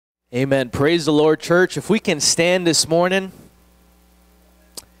Amen. Praise the Lord, church. If we can stand this morning.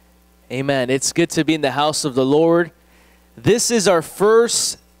 Amen. It's good to be in the house of the Lord. This is our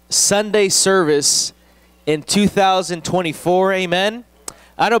first Sunday service in 2024. Amen.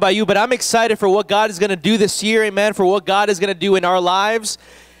 I don't know about you, but I'm excited for what God is going to do this year. Amen. For what God is going to do in our lives.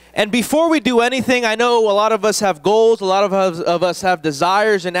 And before we do anything, I know a lot of us have goals. A lot of us have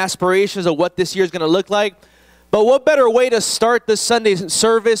desires and aspirations of what this year is going to look like. But what better way to start this Sunday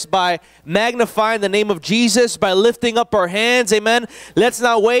service by magnifying the name of Jesus, by lifting up our hands, amen? Let's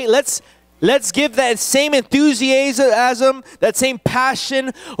not wait. Let's give that same enthusiasm, that same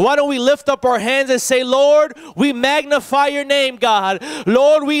passion. Why don't we lift up our hands and say, Lord, we magnify your name, God.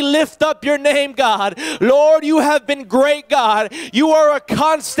 Lord, we lift up your name, God. Lord, you have been great, God. You are a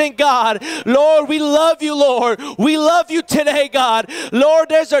constant God. Lord, we love you, Lord. We love you today, God. Lord,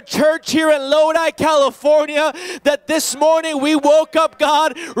 there's a church here in Lodi, California, that this morning we woke up,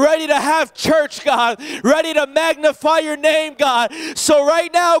 God, ready to have church, God, ready to magnify your name, God. So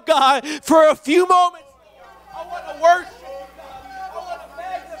right now, God, for a few moments, I want to worship you, God. I want to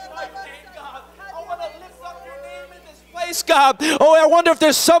magnify your name, God. I want to lift up your name in this place, God. Oh, I wonder if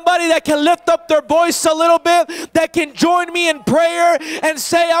there's somebody that can lift up their voice a little bit, that can join me in prayer and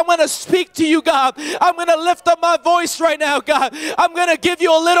say, I'm going to speak to you, God. I'm going to lift up my voice right now, God. I'm going to give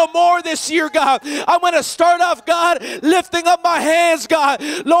you a little more this year, God. I'm going to start off, God, lifting up my hands, God.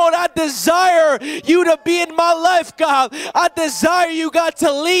 Lord, I desire you to be in my life, God. I desire you, God, to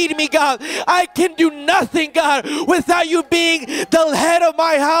lead me, God. I can do nothing, God, without you being the head of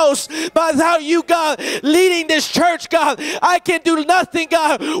my house, without you, God, leading this church, God. I can do nothing,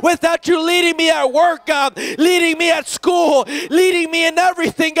 God, without you leading me at work, God, leading me at school, leading me in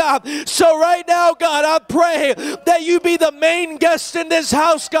everything, God. So right now, God, I pray that you be the main guest in this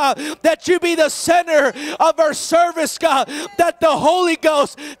house, God, that you be the center of our service, God, that the Holy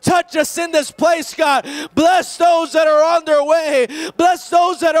Ghost touch us in this place, God. Bless those that are on their way. Bless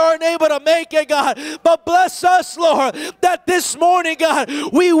those that aren't able to make it, God. But bless us, Lord, that this morning, God,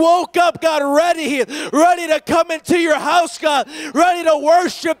 we woke up, God, ready to come into your house, God, ready to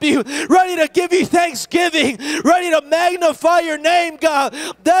worship you, ready to give you thanksgiving, ready to magnify your name, God.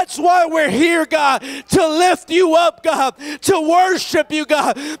 That's why we're here, God, to lift you up, God, to worship you,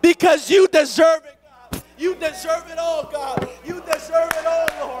 God, because you deserve it, God. You deserve it all, God. You deserve it all,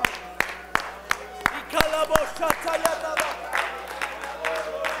 Lord. In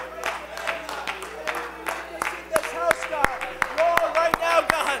this house, God. Lord, right now,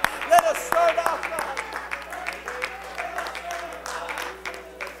 God, let us start off, God,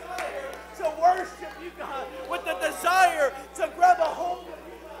 to worship you, God, with the desire to grab a hold of you,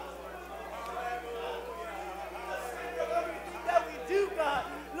 God. Everything that we do, God,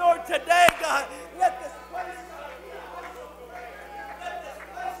 Lord, today, God, let this place, God,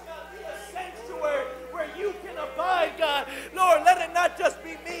 be a sanctuary where you can abide, God. Lord, let it not just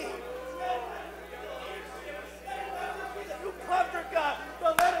be me. You comfort, God,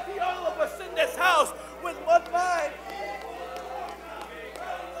 but let it be all of us in this house with one mind.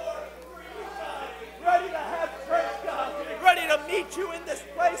 Ready to have church, God. Ready to meet you in this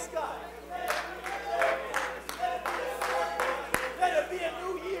place, God. Let it be a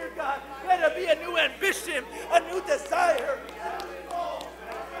new year, God. Let it be a new ambition, a new desire.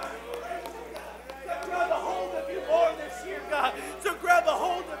 To grab a hold of you more this year, God. To grab a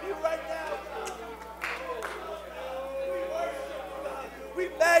hold of you right now, God. We worship you, God. We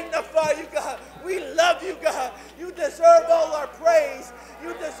magnify you, God. We love you, God. You deserve all our praise.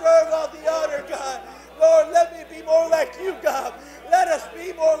 You deserve all the honor, God. Lord, let me be more like you, God. Let us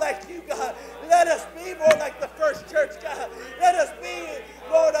be more like you, God. Let us be more like the first church, God. Let us be,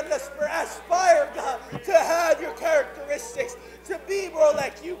 Lord, aspire, God, to have your characteristics, to be more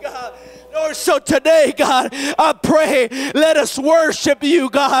like you, God. Lord, so today, God, I pray, let us worship you,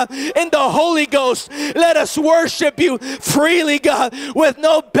 God, in the Holy Ghost. Let us worship you freely, God, with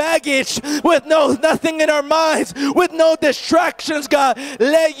no baggage, with nothing in our minds, with no distractions, God.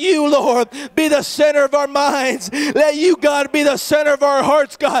 Let you, Lord, be the center of our minds. Let you, God, be the center of our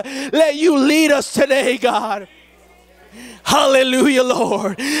hearts, God. Let you lead us today, God. Hallelujah,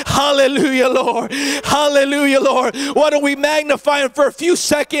 Lord. Hallelujah, Lord. Hallelujah, Lord. Why don't we magnify him for a few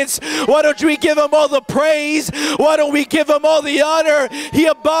seconds? Why don't we give him all the praise? Why don't we give him all the honor? He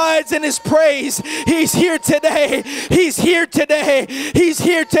abides in his praise. He's here today. He's here today. He's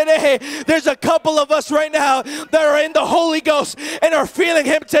here today. There's a couple of us right now that are in the Holy Ghost and are feeling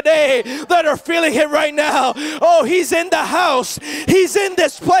him today, that are feeling him right now. Oh, he's in the house. He's in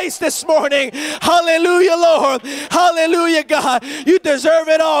this place this morning. Hallelujah, Lord. Hallelujah. Hallelujah, God. You deserve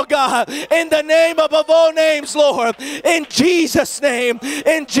it all, God. In the name above all names, Lord. In Jesus' name.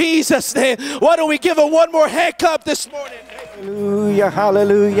 In Jesus' name. Why don't we give him one more hand clap this morning? Hallelujah,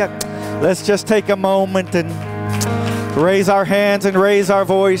 hallelujah. Let's just take a moment and raise our hands and raise our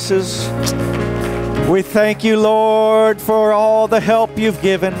voices. We thank you, Lord, for all the help you've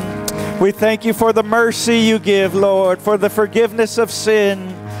given. We thank you for the mercy you give, Lord, for the forgiveness of sin,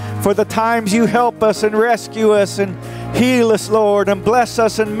 for the times you help us and rescue us and heal us, Lord, and bless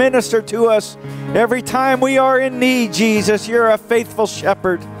us and minister to us. Every time we are in need, Jesus, you're a faithful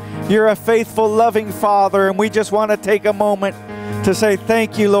shepherd. You're a faithful, loving Father, and we just want to take a moment to say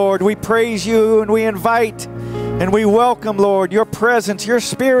thank you, Lord. We praise you and we invite and we welcome, Lord, your presence, your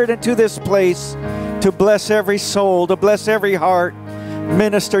Spirit into this place to bless every soul, to bless every heart.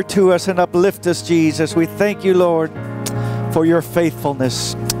 Minister to us and uplift us, Jesus. We thank you, Lord, for your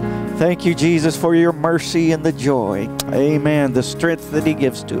faithfulness. Thank you, Jesus, for your mercy and the joy. Amen. The strength that he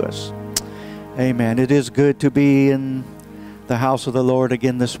gives to us. Amen. It is good to be in the house of the Lord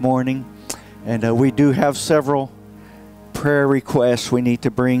again this morning. And we do have several prayer requests we need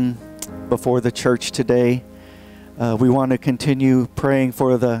to bring before the church today. We want to continue praying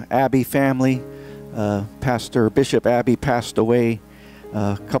for the Abbey family. Bishop Abbey passed away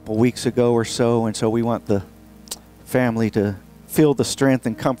a couple weeks ago or so, and so we want the family to feel the strength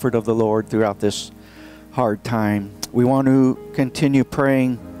and comfort of the Lord throughout this hard time. We want to continue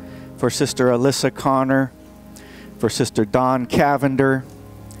praying for Sister Alyssa Connor, for Sister Dawn Cavender,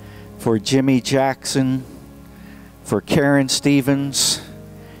 for Jimmy Jackson, for Karen Stevens,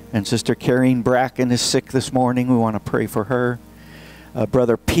 and Sister Kareen Bracken is sick this morning. We want to pray for her.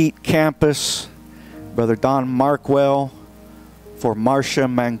 Brother Pete Campus, Brother Don Markwell, for Marcia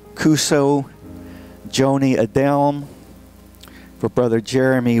Mancuso, Joni Adelm, for Brother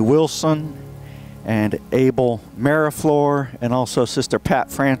Jeremy Wilson, and Abel Mariflor, and also Sister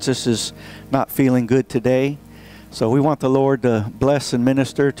Pat Francis is not feeling good today. So we want the Lord to bless and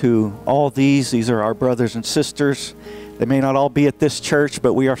minister to all these. These are our brothers and sisters. They may not all be at this church,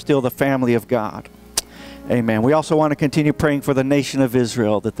 but we are still the family of God. Amen. We also want to continue praying for the nation of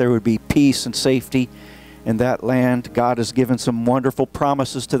Israel, that there would be peace and safety in that land. God has given some wonderful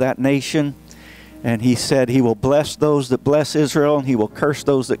promises to that nation. And he said he will bless those that bless Israel, and he will curse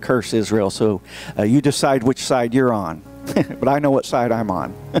those that curse Israel. So you decide which side you're on. But I know what side I'm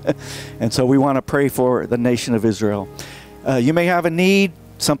on. And so we want to pray for the nation of Israel. You may have a need,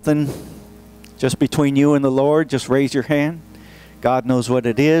 something just between you and the Lord. Just raise your hand. God knows what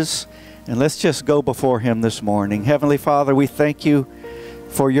it is. And let's just go before him this morning. Heavenly Father, we thank you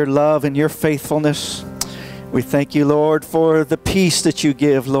for your love and your faithfulness. We thank you, Lord, for the peace that you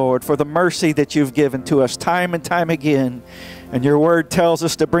give, Lord, for the mercy that you've given to us time and time again. And your word tells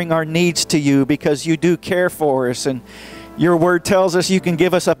us to bring our needs to you because you do care for us. And your word tells us you can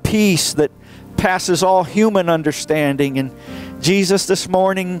give us a peace that passes all human understanding. And Jesus, this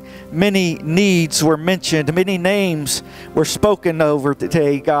morning, many needs were mentioned, many names were spoken over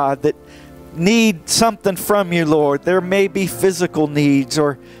today, God, that need something from you, Lord. There may be physical needs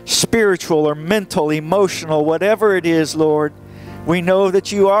or spiritual or mental, emotional, whatever it is, Lord. We know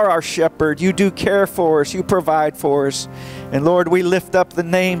that you are our shepherd. You do care for us. You provide for us. And Lord, we lift up the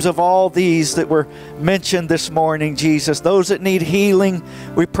names of all these that were mentioned this morning, Jesus. Those that need healing,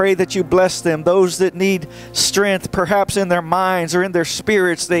 we pray that you bless them. Those that need strength, perhaps in their minds or in their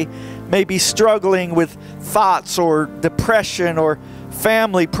spirits, they may be struggling with thoughts or depression or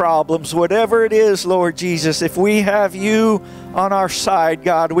family problems, whatever it is, Lord Jesus. If we have you on our side,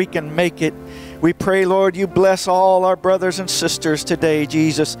 God, we can make it. We pray, Lord, you bless all our brothers and sisters today,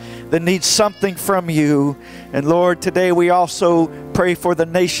 Jesus, that need something from you. And Lord, today we also pray for the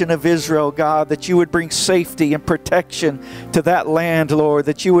nation of Israel, God, that you would bring safety and protection to that land, Lord,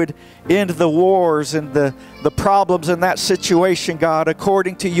 that you would end the wars and the problems in that situation, God,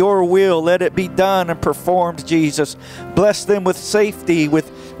 according to your will. Let it be done and performed, Jesus. Bless them with safety,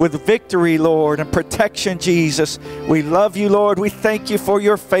 with victory, Lord, and protection, Jesus. We love you, Lord. We thank you for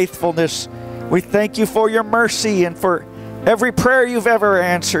your faithfulness. We thank you for your mercy and for every prayer you've ever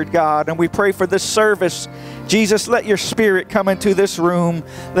answered, God. And we pray for this service. Jesus, let your Spirit come into this room.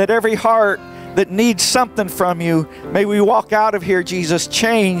 Let every heart that needs something from you, may we walk out of here, Jesus,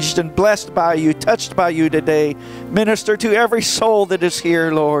 changed and blessed by you, touched by you today. Minister to every soul that is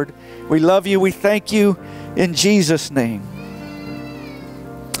here, Lord. We love you. We thank you in Jesus' name.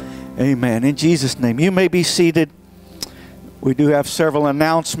 Amen. In Jesus' name. You may be seated. We do have several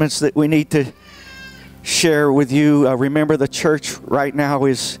announcements that we need to share with you. Remember, the church right now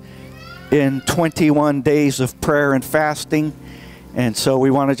is in 21 days of prayer and fasting. And so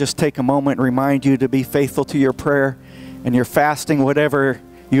we want to just take a moment and remind you to be faithful to your prayer and you're fasting, whatever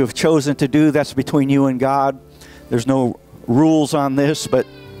you have chosen to do, that's between you and God. There's no rules on this, but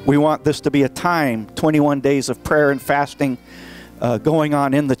we want this to be a time, 21 days of prayer and fasting going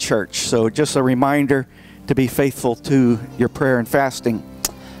on in the church. So just a reminder to be faithful to your prayer and fasting.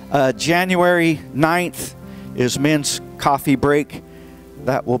 January 9th is men's coffee break.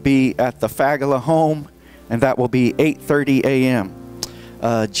 That will be at the Fagala home, and that will be 8:30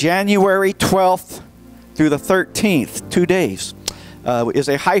 a.m. January 12th through the 13th, 2 days, is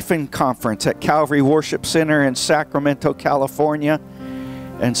a hyphen conference at Calvary Worship Center in Sacramento, California.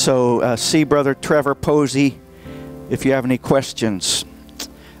 And so see Brother Trevor Posey if you have any questions.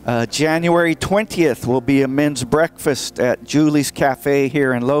 January 20th will be a men's breakfast at Julie's Cafe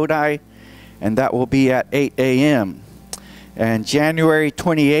here in Lodi, and that will be at 8 a.m. And January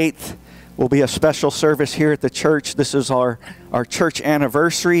 28th will be a special service here at the church. This is our church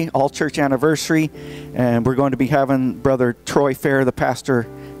anniversary, all church anniversary, and we're going to be having Brother Troy Fair, the pastor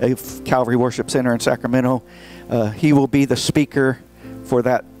of Calvary Worship Center in Sacramento. He will be the speaker for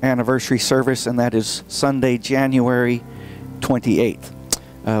that anniversary service, and that is Sunday, January 28th.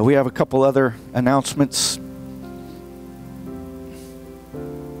 We have a couple other announcements.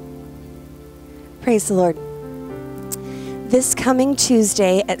 Praise the Lord. This coming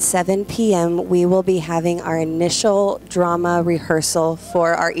Tuesday at 7 p.m., we will be having our initial drama rehearsal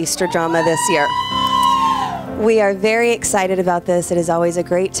for our Easter drama this year. We are very excited about this. It is always a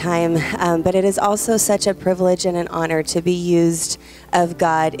great time, but it is also such a privilege and an honor to be used of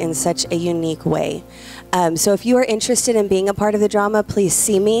God in such a unique way. So if you are interested in being a part of the drama, please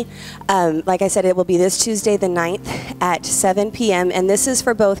see me. Like I said, it will be this Tuesday the 9th at 7 p.m. and this is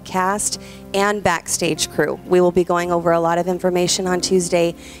for both cast and backstage crew. We will be going over a lot of information on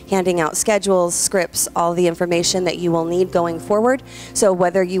Tuesday, handing out schedules, scripts, all the information that you will need going forward. So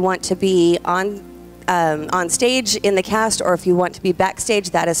whether you want to be on stage in the cast, or if you want to be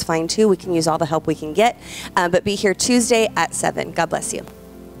backstage, that is fine too. We can use all the help we can get. But be here Tuesday at 7. God bless you.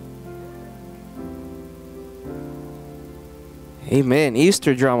 Amen.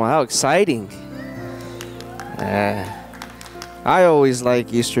 Easter drama, how exciting. I always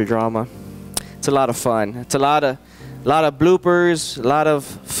like Easter drama. It's a lot of fun. It's a lot of bloopers, a lot of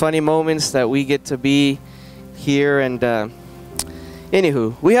funny moments that we get to be here. And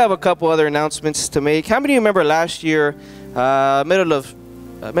anywho, we have a couple other announcements to make. How many of you remember last year, middle of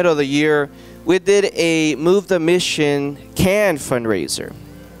the year, we did a Move the Mission can fundraiser?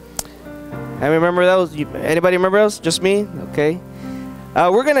 I remember those. Anybody remember those? Just me? Okay.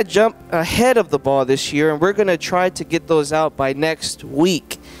 We're going to jump ahead of the ball this year, and we're going to try to get those out by next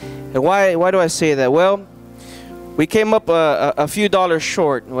week. And why do I say that? Well, we came up a few dollars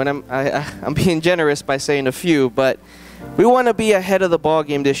short. When I'm being generous by saying a few, but we want to be ahead of the ball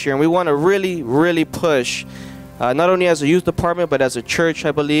game this year, and we want to really, really push, not only as a youth department, but as a church.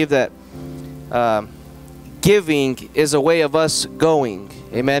 I believe that giving is a way of us going.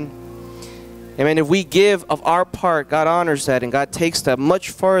 Amen. Amen. If we give of our part, God honors that, and God takes that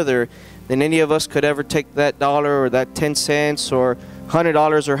much farther than any of us could ever take that dollar or that 10 cents or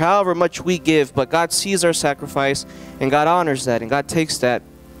 $100 or however much we give. But God sees our sacrifice, and God honors that, and God takes that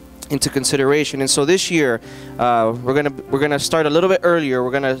into consideration. And so this year, we're gonna start a little bit earlier.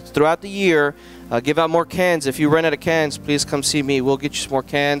 We're gonna, throughout the year, give out more cans. If you run out of cans, please come see me. We'll get you some more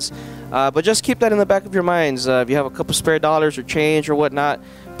cans. But just keep that in the back of your minds. If you have a couple spare dollars or change or whatnot,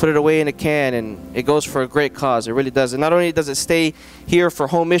 put it away in a can, and it goes for a great cause. It really does. And not only does it stay here for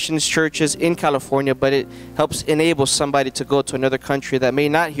home missions churches in California, but it helps enable somebody to go to another country that may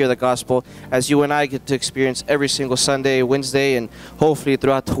not hear the gospel, as you and I get to experience every single Sunday, Wednesday, and hopefully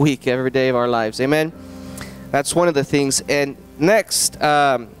throughout the week, every day of our lives. Amen. That's one of the things. And next,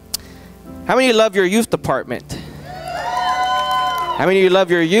 how many of you love your youth department? How many of you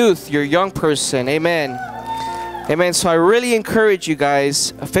love your youth, your young person? Amen. Amen. So I really encourage you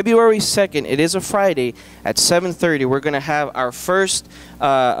guys, February 2nd, it is a Friday, at 7:30, we're going to have our first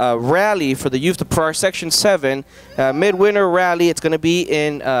rally for the youth, for our Section 7 midwinter rally. It's going to be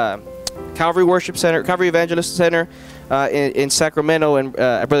in Calvary Worship Center, Calvary Evangelist Center in Sacramento, and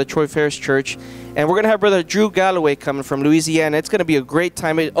at Brother Troy Fair's church. And we're going to have Brother Drew Galloway coming from Louisiana. It's going to be a great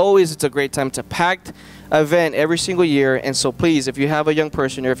time. It's a great time. It's a packed event every single year. And so please, if you have a young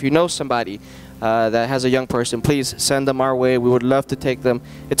person, or if you know somebody that has a young person, please send them our way. We would love to take them.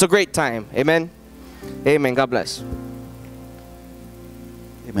 It's a great time. Amen. Amen. God bless.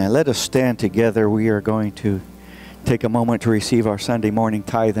 Amen. Let us stand together. We are going to take a moment to receive our Sunday morning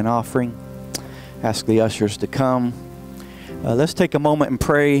tithe and offering. Ask the ushers to come. Let's take a moment and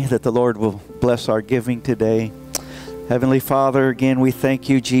pray that the Lord will bless our giving today. Heavenly Father, again, we thank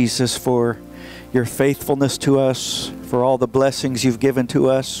you, Jesus, for your faithfulness to us, for all the blessings you've given to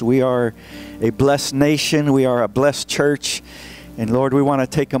us. We are a blessed nation. We are a blessed church. And Lord, we want to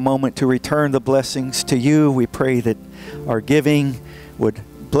take a moment to return the blessings to you. We pray that our giving would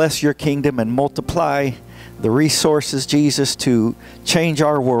bless your kingdom and multiply the resources, Jesus, to change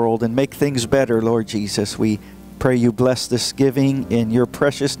our world and make things better, Lord Jesus. We pray you bless this giving in your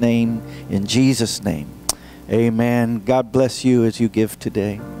precious name, in Jesus' name. Amen. God bless you as you give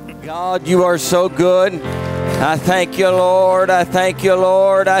today. God, you are so good. I thank you, Lord. I thank you,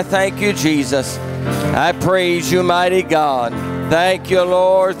 Lord. I thank you, Jesus. I praise you, mighty God. Thank you,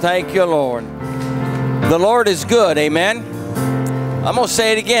 Lord. Thank you, Lord. The Lord is good. Amen. I'm going to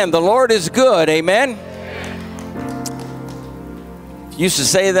say it again. The Lord is good. Amen. Used to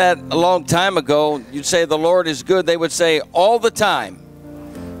say that a long time ago. You'd say the Lord is good. They would say all the time.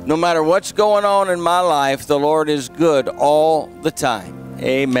 No matter what's going on in my life, the Lord is good all the time.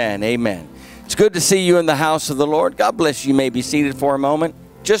 Amen. Amen. It's good to see you in the house of the Lord. God bless you. You may be seated for a moment.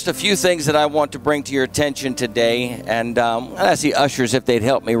 Just a few things that I want to bring to your attention today. And I see ushers if they'd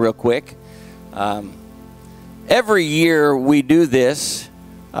help me real quick. Every year we do this.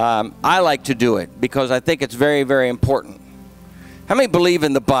 I like to do it because I think it's very, very important. How many believe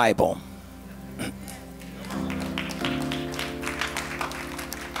in the Bible?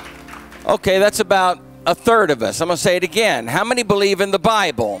 Okay, that's about a third of us. I'm going to say it again. How many believe in the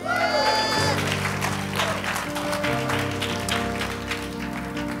Bible?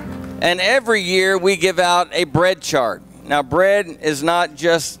 And every year we give out a bread chart. Now, bread is not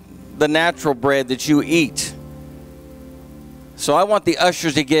just the natural bread that you eat. So I want the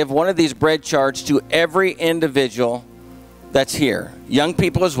ushers to give one of these bread charts to every individual that's here, young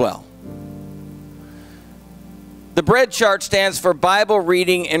people as well. The bread chart stands for Bible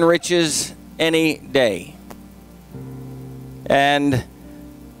Reading Enriches Any Day. And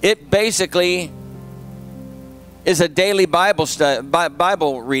it basically is a daily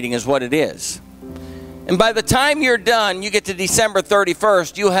Bible reading is what it is. And by the time you're done, you get to December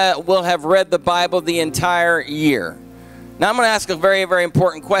 31st, you will have read the Bible the entire year. Now I'm going to ask a very, very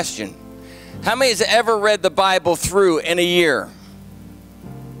important question. How many has ever read the Bible through in a year?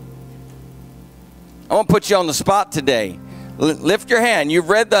 I want to put you on the spot today. Lift your hand. You've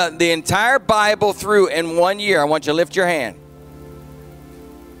read the entire Bible through in 1 year. I want you to lift your hand.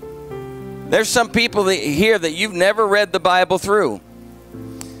 There's some people here that you've never read the Bible through.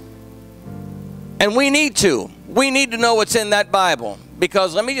 And we need to. We need to know what's in that Bible.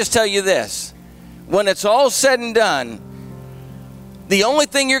 Because let me just tell you this. When it's all said and done, the only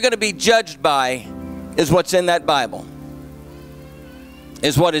thing you're going to be judged by is what's in that Bible.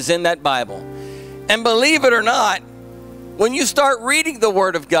 Is what is in that Bible. And believe it or not, when you start reading the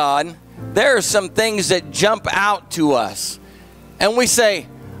Word of God, there are some things that jump out to us. And we say,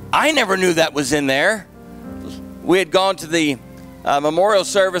 I never knew that was in there. We had gone to the memorial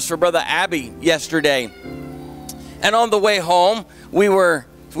service for Brother Abbey yesterday. And on the way home,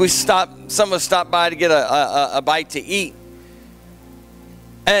 some of us stopped by to get a bite to eat.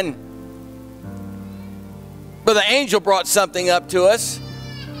 And Brother Angel brought something up to us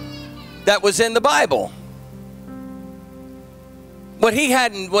that was in the Bible. What he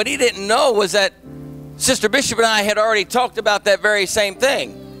didn't know was that Sister Bishop and I had already talked about that very same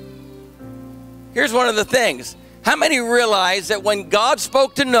thing. Here's one of the things. How many realize that when God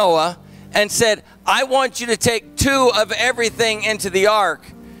spoke to Noah and said, I want you to take 2 of everything into the ark,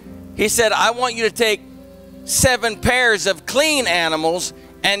 he said, I want you to take 7 pairs of clean animals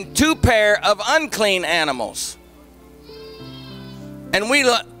and 2 pair of unclean animals. And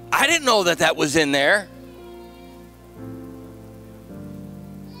I didn't know that was in there.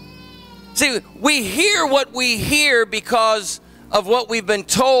 See, we hear what we hear because of what we've been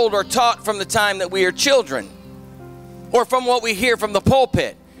told or taught from the time that we are children, or from what we hear from the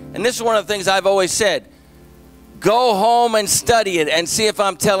pulpit. And this is one of the things I've always said. Go home and study it and see if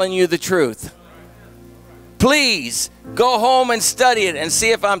I'm telling you the truth. Please, go home and study it and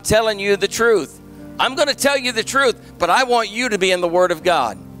see if I'm telling you the truth. I'm going to tell you the truth, but I want you to be in the Word of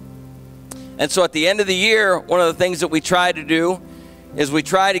God. And so at the end of the year, one of the things that we try to do is we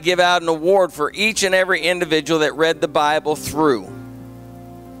try to give out an award for each and every individual that read the Bible through.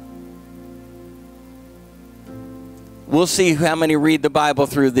 We'll see how many read the Bible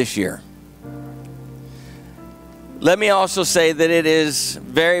through this year. Let me also say that it is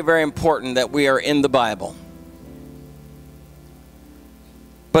very, very important that we are in the Bible.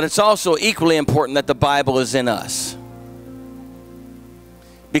 But it's also equally important that the Bible is in us.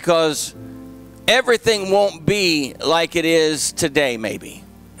 Because everything won't be like it is today, maybe.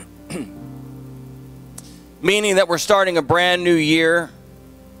 Meaning that we're starting a brand new year.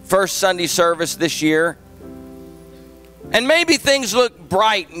 first Sunday service this year. And maybe things look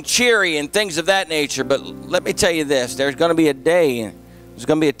bright and cheery and things of that nature, but let me tell you this, there's going to be a day, there's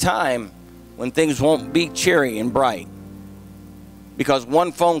going to be a time when things won't be cheery and bright. Because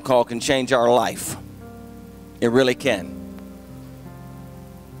one phone call can change our life. It really can.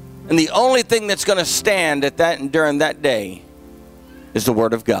 And the only thing that's going to stand at that and during that day is the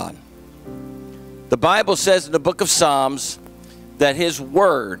Word of God. The Bible says in the book of Psalms that His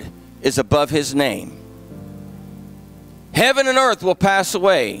Word is above His name. Heaven and earth will pass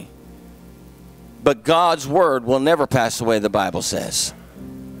away, but God's Word will never pass away, the Bible says.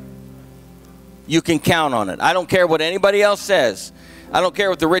 You can count on it. I don't care what anybody else says. I don't care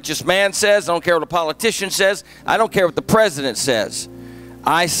what the richest man says. I don't care what a politician says. I don't care what the president says.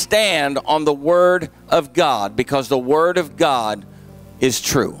 I stand on the Word of God because the Word of God is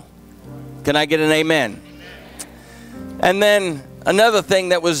true. Can I get an amen? And then another thing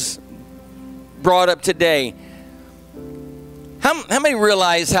that was brought up today. How many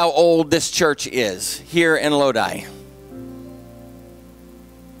realize how old this church is here in Lodi?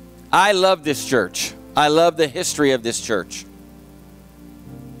 I love this church. I love the history of this church.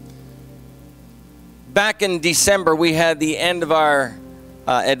 Back in December, we had the end of our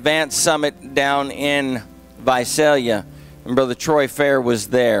Advanced Summit down in Visalia, and Brother Troy Fair was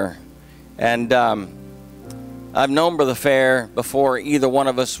there. And I've known Brother Fair before either one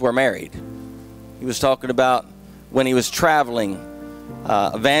of us were married. He was talking about when he was traveling,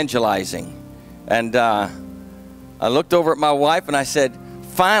 evangelizing. And I looked over at my wife and I said,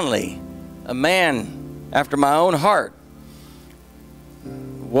 finally, a man after my own heart.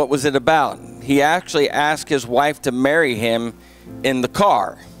 What was it about? He actually asked his wife to marry him in the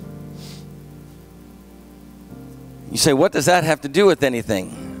car. You say, what does that have to do with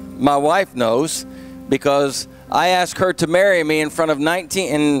anything? My wife knows, because I asked her to marry me in front of on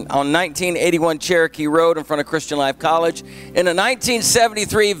 1981 Cherokee Road in front of Christian Life College in a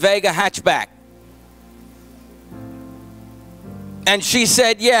 1973 Vega hatchback. And she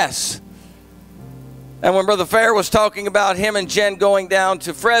said yes. And when Brother Fair was talking about him and Jen going down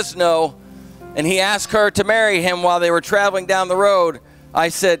to Fresno, and he asked her to marry him while they were traveling down the road, I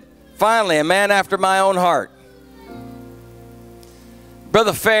said, finally, a man after my own heart.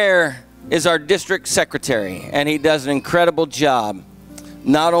 Brother Fair is our district secretary, and he does an incredible job.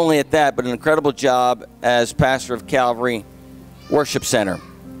 Not only at that, but an incredible job as pastor of Calvary Worship Center.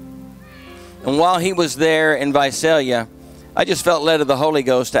 And while he was there in Visalia, I just felt led of the Holy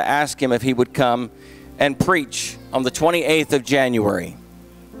Ghost to ask him if he would come and preach on the 28th of January.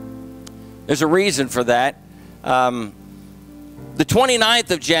 There's a reason for that. The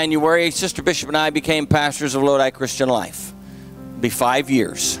 29th of January, Sister Bishop and I became pastors of Lodi Christian Life. It'll be 5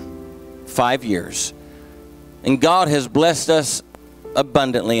 years. 5 years. And God has blessed us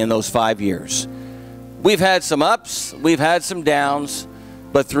abundantly in those 5 years. We've had some ups, we've had some downs,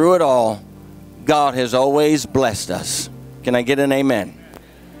 but through it all, God has always blessed us. Can I get an amen?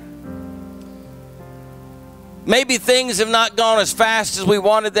 Maybe things have not gone as fast as we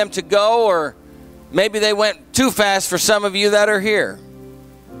wanted them to go, or maybe they went too fast for some of you that are here.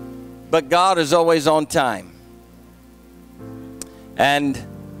 But God is always on time. And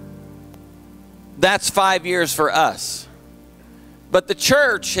that's 5 years for us. But the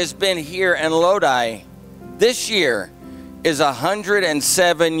church has been here in Lodi. This year is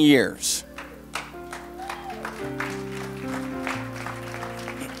 107 years.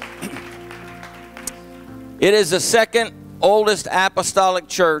 It is the second oldest apostolic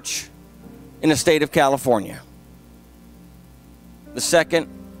church in the state of California. The second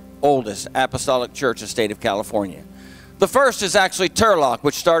oldest apostolic church in the state of California. The first is actually Turlock,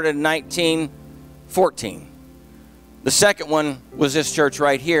 which started in 1914. The second one was this church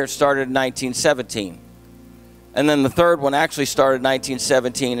right here, started in 1917. And then the third one actually started in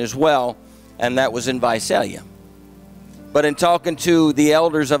 1917 as well, and that was in Visalia. But in talking to the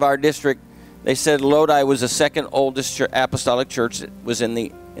elders of our district, they said Lodi was the second oldest apostolic church that was in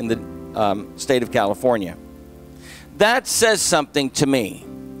the state of California. That says something to me.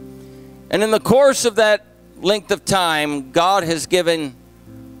 And in the course of that length of time, God has given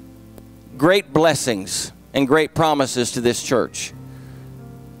great blessings and great promises to this church.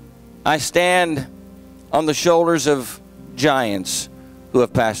 I stand on the shoulders of giants who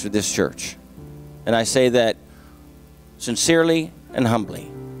have pastored this church. And I say that sincerely and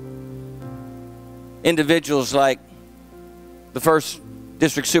humbly. Individuals like the first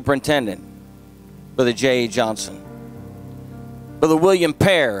district superintendent, Brother J.A. Johnson. Brother William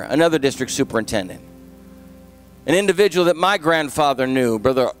Pear, another district superintendent. An individual that my grandfather knew,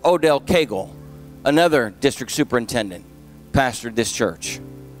 Brother Odell Cagle, another district superintendent, pastored this church.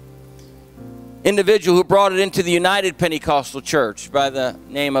 individual who brought it into the United Pentecostal Church by the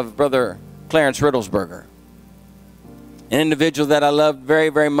name of Brother Clarence Riddlesberger. An individual that I loved very,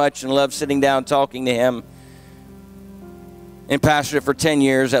 very much and loved sitting down talking to him, and pastored it for 10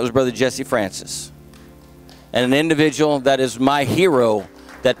 years. That was Brother Jesse Francis. And an individual that is my hero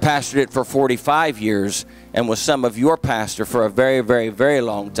that pastored it for 45 years and was some of your pastor for a very, very, very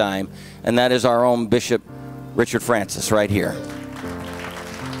long time, and that is our own Bishop Richard Francis right here.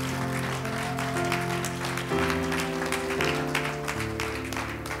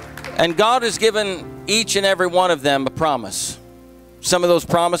 And God has given each and every one of them a promise. Some of those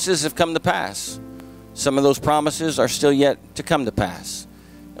promises have come to pass. Some of those promises are still yet to come to pass.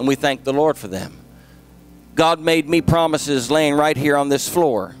 And we thank the Lord for them. God made me promises laying right here on this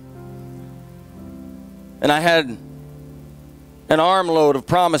floor. And I had an armload of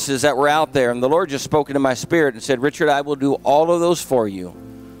promises that were out there. And the Lord just spoke into my spirit and said, Richard, I will do all of those for you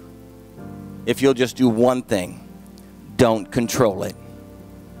if you'll just do one thing. Don't control it.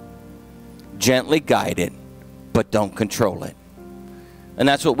 Gently guide it, but don't control it. And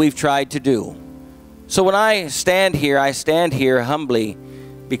that's what we've tried to do. So when I stand here humbly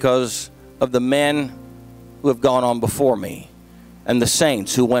because of the men who have gone on before me and the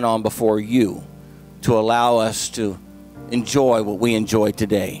saints who went on before you to allow us to enjoy what we enjoy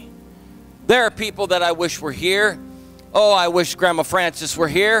today. There are people that I wish were here. Oh, I wish Grandma Frances were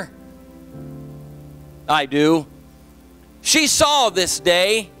here. I do. She saw this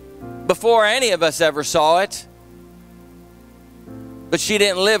day before any of us ever saw it. But she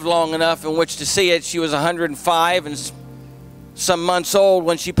didn't live long enough in which to see it. She was 105 and some months old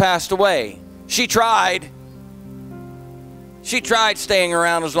when she passed away. She tried. She tried staying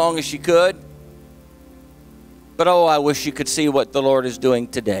around as long as she could. But oh, I wish you could see what the Lord is doing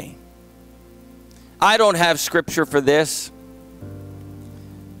today. I don't have scripture for this.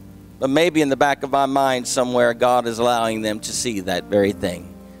 But maybe in the back of my mind somewhere, God is allowing them to see that very thing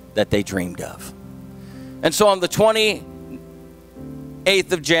that they dreamed of. And so on the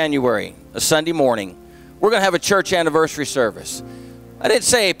 28th of January, a Sunday morning, we're going to have a church anniversary service. I didn't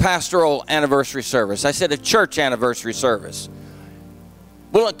say a pastoral anniversary service. I said a church anniversary service.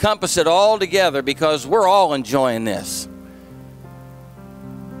 We'll encompass it all together because we're all enjoying this.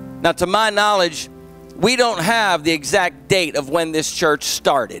 Now, to my knowledge, we don't have the exact date of when this church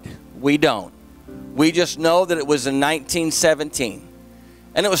started. We don't. We just know that it was in 1917.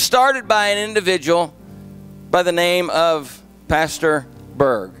 And it was started by an individual by the name of Pastor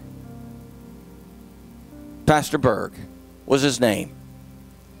Berg. Pastor Berg was his name.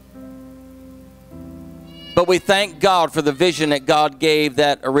 But we thank God for the vision that God gave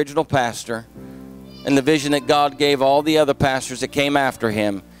that original pastor and the vision that God gave all the other pastors that came after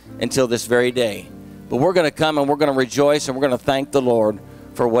him until this very day. But we're going to come and we're going to rejoice and we're going to thank the Lord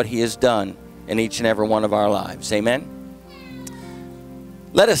for what he has done in each and every one of our lives. Amen.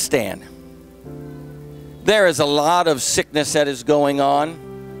 Let us stand. There is a lot of sickness that is going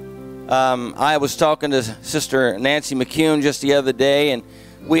on. I was talking to Sister Nancy McCune just the other day, and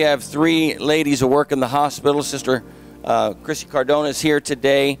we have 3 ladies who work in the hospital. Sister Chrissy Cardona is here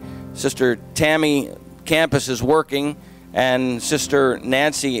today. Sister Tammy Campus is working, and Sister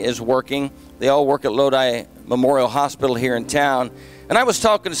Nancy is working. They all work at Lodi Memorial Hospital here in town. And I was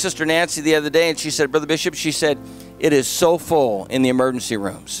talking to Sister Nancy the other day, and she said, Brother Bishop, she said, it is so full in the emergency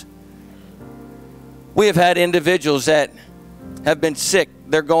rooms. We have had individuals that have been sick.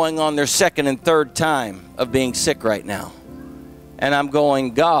 They're going on their 2nd and 3rd time of being sick right now. And I'm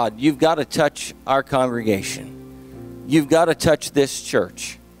going, God, you've got to touch our congregation. You've got to touch this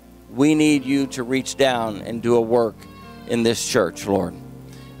church. We need you to reach down and do a work in this church, Lord.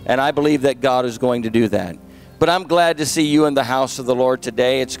 And I believe that God is going to do that. But I'm glad to see you in the house of the Lord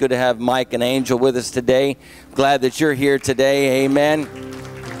today. It's good to have Mike and Angel with us today. Glad that you're here today. Amen.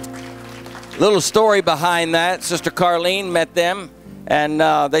 Little story behind that. Sister Carlene met them, and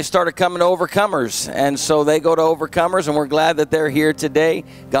they started coming to Overcomers. And so they go to Overcomers, and we're glad that they're here today.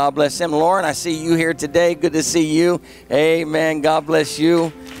 God bless them. Lauren, I see you here today. Good to see you. Amen. God bless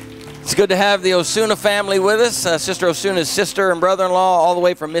you. It's good to have the Osuna family with us. Sister Osuna's sister and brother-in-law all the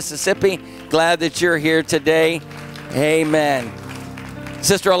way from Mississippi. Glad that you're here today. Amen.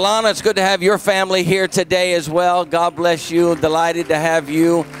 Sister Alana, it's good to have your family here today as well. God bless you. Delighted to have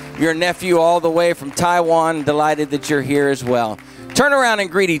you. Your nephew all the way from Taiwan. Delighted that you're here as well. Turn around and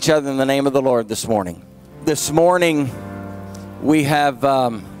greet each other in the name of the Lord this morning. This morning we have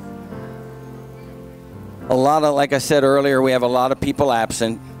a lot of, like I said earlier, we have a lot of people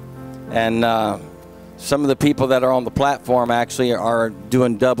absent. And some of the people that are on the platform actually are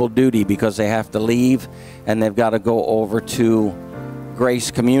doing double duty because they have to leave and they've got to go over to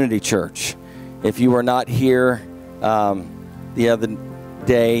Grace Community Church. If you were not here the other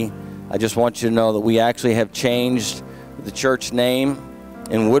day, I just want you to know that we actually have changed the church name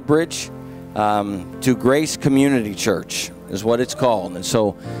in Woodbridge to Grace Community Church is what it's called. And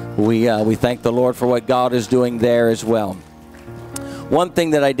so we thank the Lord for what God is doing there as well. One thing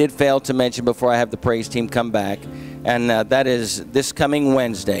that I did fail to mention before I have the praise team come back, and that is this coming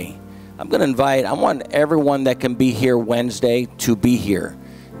Wednesday. I want everyone that can be here Wednesday to be here,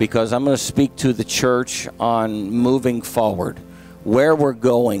 because I'm going to speak to the church on moving forward, where we're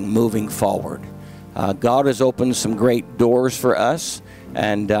going moving forward. God has opened some great doors for us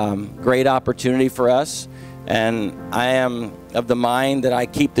and great opportunity for us. And I am of the mind that I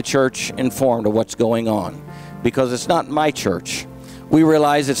keep the church informed of what's going on, because it's not my church. We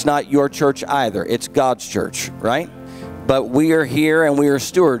realize it's not your church either. It's God's church, right? But we are here and we are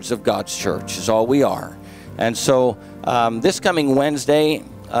stewards of God's church is all we are. And so this coming Wednesday,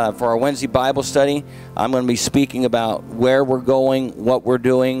 for our Wednesday Bible study, I'm going to be speaking about where we're going, what we're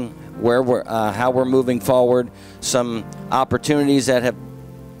doing, how we're moving forward, some opportunities that have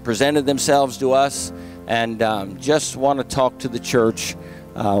presented themselves to us, and just want to talk to the church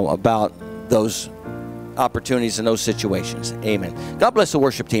about those opportunities in those situations. Amen. God bless the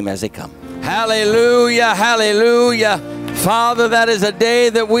worship team as they come. Hallelujah, hallelujah. Father, that is a day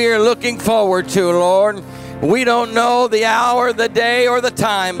that we are looking forward to, Lord. We don't know the hour, the day, or the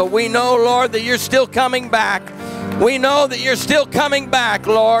time, but we know, Lord, that you're still coming back. We know that you're still coming back,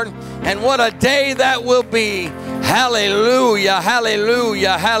 Lord, and what a day that will be. Hallelujah,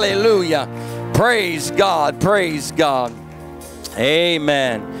 hallelujah, hallelujah. Praise God, praise God.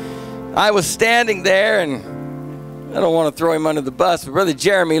 Amen. I was standing there, and I don't want to throw him under the bus, but Brother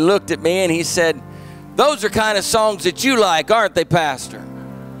Jeremy looked at me and he said, "Those are kind of songs that you like, aren't they, Pastor?"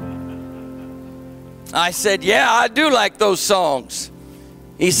 I said, "Yeah, I do like those songs."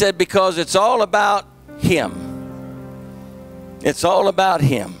 He said, "Because it's all about Him. It's all about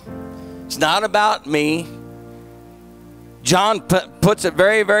Him. It's not about me." John puts it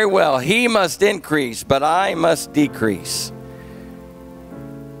very, very well. He must increase, but I must decrease.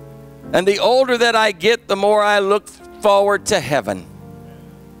 And the older that I get, the more I look forward to heaven.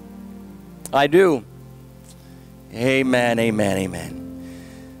 I do. Amen, amen, amen.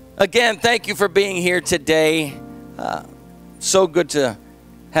 Again, thank you for being here today. So good to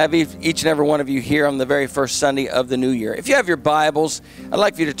have each and every one of you here on the very first Sunday of the new year. If you have your Bibles, I'd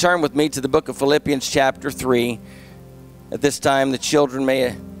like for you to turn with me to the book of Philippians chapter 3. At this time, the children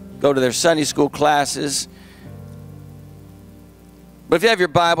may go to their Sunday school classes. But if you have your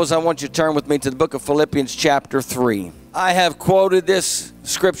Bibles, I want you to turn with me to the book of Philippians chapter 3. I have quoted this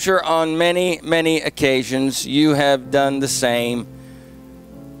scripture on many, many occasions. You have done the same.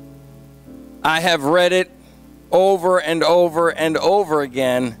 I have read it over and over and over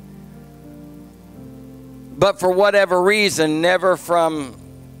again. But for whatever reason, never from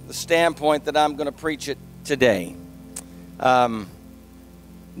the standpoint that I'm going to preach it today.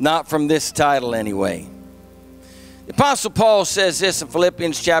 Not from this title anyway. The Apostle Paul says this in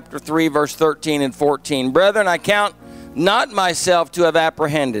Philippians chapter 3, verse 13 and 14. "Brethren, I count not myself to have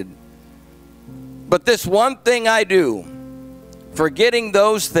apprehended, but this one thing I do, forgetting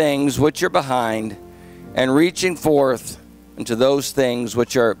those things which are behind, and reaching forth unto those things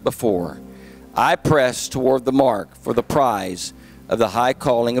which are before, I press toward the mark for the prize of the high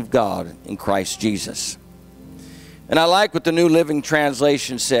calling of God in Christ Jesus." And I like what the New Living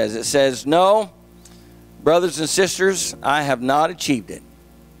Translation says. It says, "No, brothers and sisters, I have not achieved it."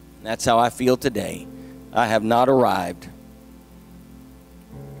 That's how I feel today. I have not arrived.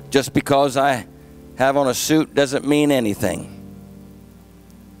 Just because I have on a suit doesn't mean anything.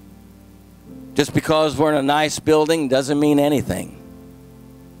 Just because we're in a nice building doesn't mean anything.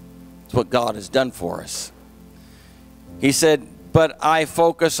 It's what God has done for us. He said, "But I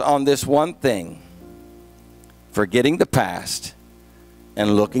focus on this one thing, forgetting the past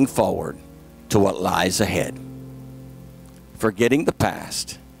and looking forward to what lies ahead." Forgetting the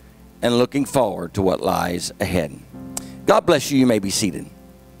past and looking forward to what lies ahead. God bless you. You may be seated.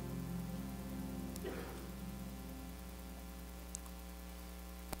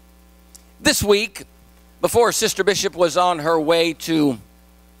 This week, before Sister Bishop was on her way to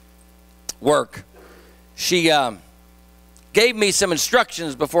work, she gave me some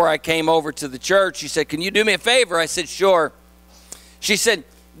instructions before I came over to the church. She said, "Can you do me a favor?" I said, "Sure." She said,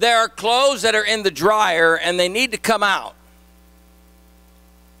 "There are clothes that are in the dryer and they need to come out.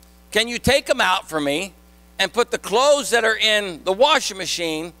 Can you take them out for me and put the clothes that are in the washing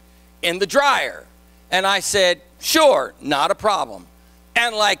machine in the dryer?" And I said, "Sure, not a problem."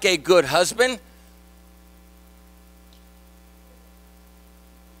 And like a good husband,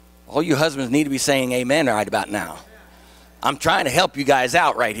 All you husbands need to be saying amen right about now. I'm trying to help you guys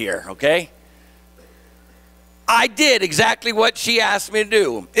out right here, okay? I did exactly what she asked me to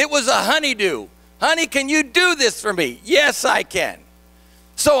do. It was a honeydew. Honey, can you do this for me? Yes, I can.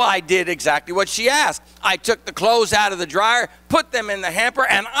 So I did exactly what she asked. I took the clothes out of the dryer, put them in the hamper,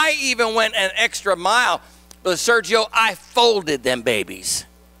 and I even went an extra mile. But Sergio, I folded them babies.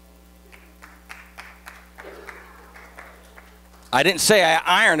 I didn't say I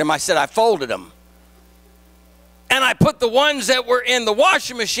ironed them. I said I folded them. And I put the ones that were in the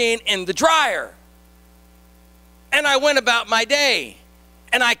washing machine in the dryer. And I went about my day.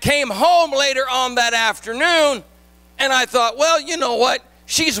 And I came home later on that afternoon, and I thought, well, you know what?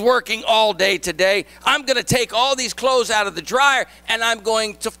 She's working all day today. I'm going to take all these clothes out of the dryer, and I'm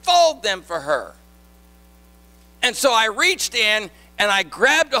going to fold them for her. And so I reached in, and I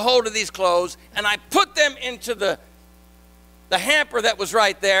grabbed a hold of these clothes, and I put them into the hamper that was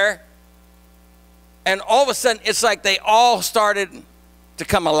right there. And all of a sudden, it's like they all started to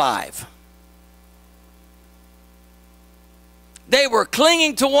come alive. They were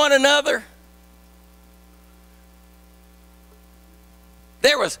clinging to one another.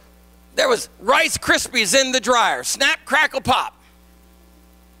 There was Rice Krispies in the dryer. Snap, crackle, pop.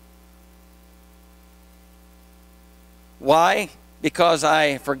 Why? Because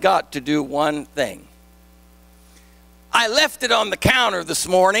I forgot to do one thing. I left it on the counter this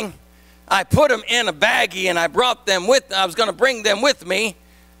morning. I put them in a baggie and I brought them with, I was going to bring them with me.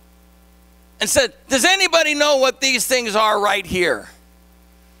 And said, does anybody know what these things are right here?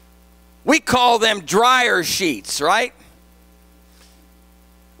 We call them dryer sheets, right?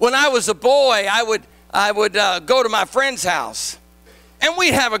 When I was a boy, I would go to my friend's house, and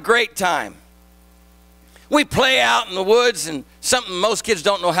we'd have a great time. We'd play out in the woods, and something most kids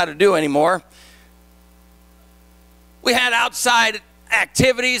don't know how to do anymore. We had outside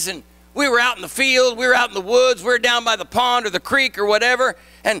activities, and we were out in the field, we were out in the woods, we were down by the pond or the creek or whatever,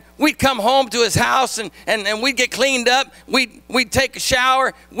 and we'd come home to his house, and we'd get cleaned up, we'd take a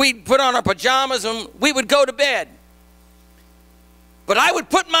shower, we'd put on our pajamas, and we would go to bed. But I would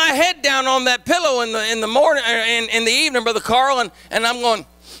put my head down on that pillow in the morning, in the evening, Brother Carl, and I'm going,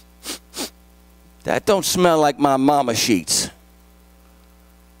 that don't smell like my mama sheets.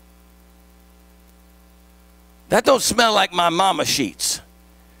 That don't smell like my mama sheets.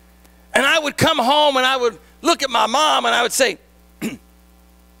 And I would come home and I would look at my mom and I would say,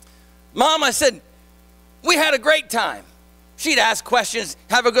 Mom, I said, we had a great time. She'd ask questions,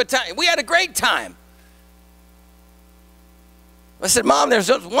 have a good time. We had a great time. I said, Mom, there's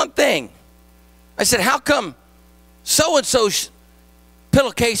just one thing. I said, how come so-and-so's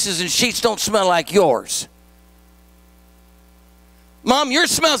pillowcases and sheets don't smell like yours? Mom,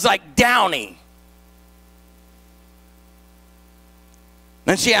 yours smells like Downy.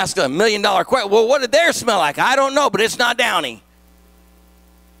 Then she asked a $1 million question. Well, what did theirs smell like? I don't know, but it's not Downy.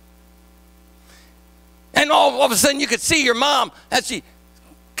 And all of a sudden you could see your mom as she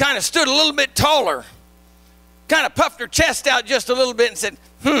kind of stood a little bit taller, kind of puffed her chest out just a little bit and said,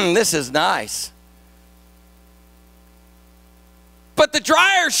 this is nice. But the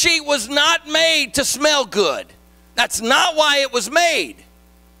dryer sheet was not made to smell good. That's not why it was made.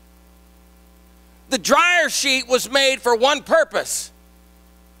 The dryer sheet was made for one purpose.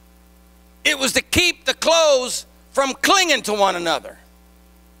 It was to keep the clothes from clinging to one another.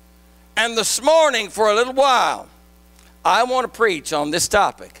 And this morning, for a little while, I want to preach on this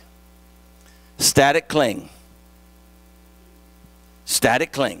topic. Static cling.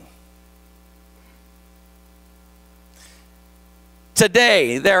 Static cling.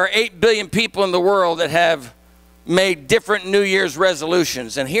 Today, there are 8 billion people in the world that have made different New Year's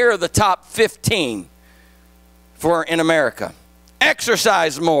resolutions. And here are the top 15 in America.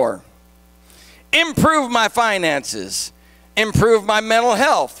 Exercise more. Improve my finances. Improve my mental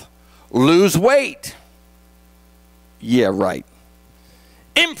health. Lose weight. Yeah, right.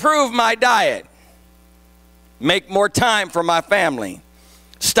 Improve my diet. Make more time for my family.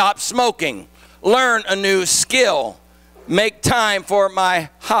 Stop smoking. Learn a new skill. Make time for my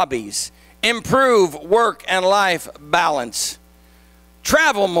hobbies. Improve work and life balance.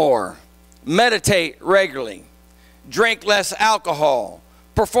 Travel more. Meditate regularly. Drink less alcohol.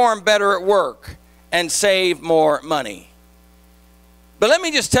 Perform better at work. And save more money. But let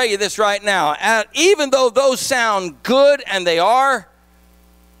me just tell you this right now. Even though those sound good, and they are,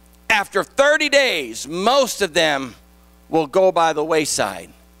 after 30 days, most of them will go by the wayside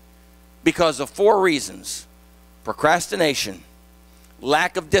because of 4 reasons. Procrastination,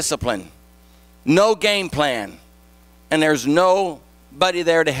 lack of discipline, no game plan, and there's nobody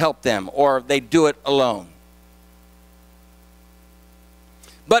there to help them, or they do it alone.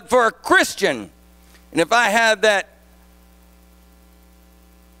 But for a Christian, and if I had that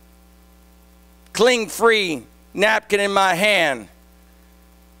cling-free napkin in my hand,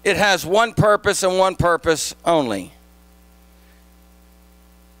 it has one purpose and one purpose only.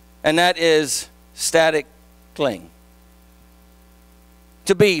 And that is static cling.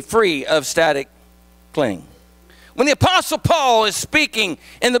 To be free of static cling. When the Apostle Paul is speaking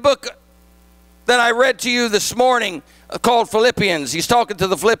in the book that I read to you this morning called Philippians, he's talking to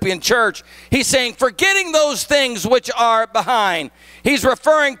the Philippian church. He's saying, forgetting those things which are behind. He's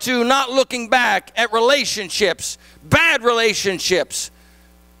referring to not looking back at relationships, bad relationships.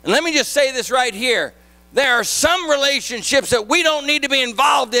 And let me just say this right here. There are some relationships that we don't need to be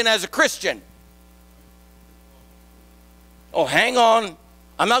involved in as a Christian. Oh, hang on.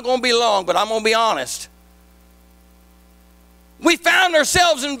 I'm not going to be long, but I'm going to be honest. We found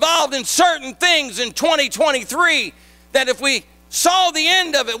ourselves involved in certain things in 2023 that if we saw the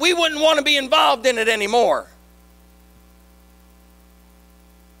end of it, we wouldn't want to be involved in it anymore.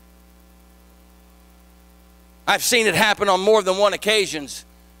 I've seen it happen on more than one occasions.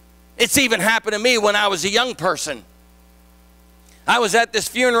 It's even happened to me when I was a young person. I was at this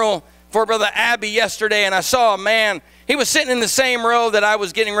funeral for Brother Abbey yesterday, and I saw a man. He was sitting in the same row that I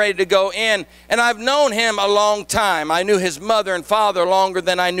was getting ready to go in, and I've known him a long time. I knew his mother and father longer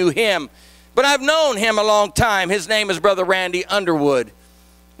than I knew him, but I've known him a long time. His name is Brother Randy Underwood,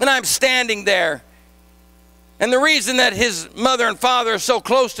 and I'm standing there. And the reason that his mother and father are so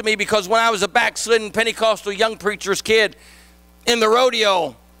close to me, because when I was a backslidden Pentecostal young preacher's kid in the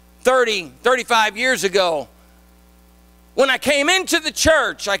rodeo 35 years ago, when I came into the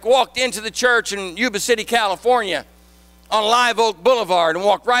church, I walked into the church in Yuba City, California, on Live Oak Boulevard, and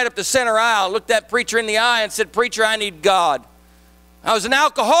walked right up the center aisle, looked that preacher in the eye and said, "Preacher, I need God." I was an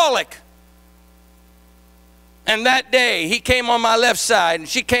alcoholic. And that day, he came on my left side, and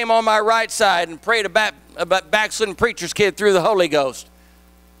she came on my right side and prayed a backslidden preacher's kid through the Holy Ghost.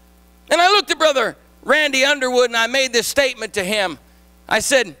 And I looked at Brother Randy Underwood, and I made this statement to him. I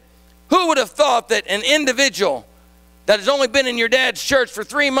said, who would have thought that an individual that has only been in your dad's church for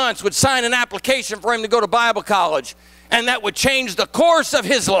 3 months would sign an application for him to go to Bible college, and that would change the course of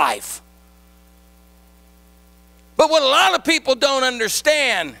his life? But what a lot of people don't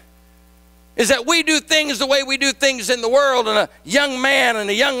understand is that we do things the way we do things in the world, and a young man and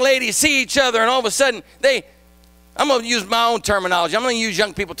a young lady see each other, and all of a sudden I'm going to use my own terminology. I'm going to use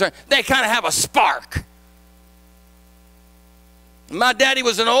young people term. They kind of have a spark. My daddy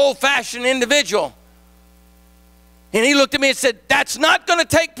was an old-fashioned individual. And he looked at me and said, "That's not going to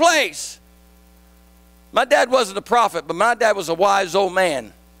take place." My dad wasn't a prophet, but my dad was a wise old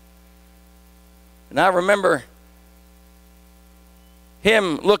man. And I remember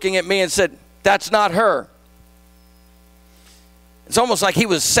him looking at me and said, "That's not her." It's almost like he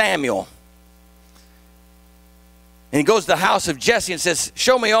was Samuel. And he goes to the house of Jesse and says,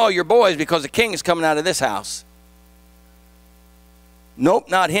 "Show me all your boys, because the king is coming out of this house." Nope,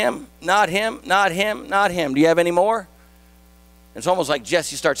 not him, not him, not him, not him. Do you have any more? It's almost like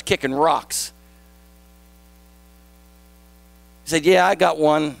Jesse starts kicking rocks. He said, "Yeah, I got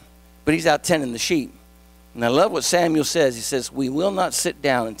one, but he's out tending the sheep." And I love what Samuel says. He says, "We will not sit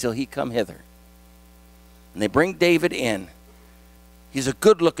down until he come hither." And they bring David in. He's a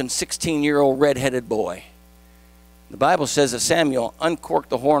good-looking 16-year-old red-headed boy. The Bible says that Samuel uncorked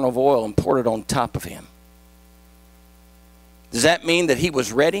the horn of oil and poured it on top of him. Does that mean that he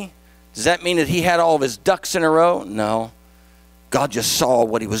was ready? Does that mean that he had all of his ducks in a row? No. God just saw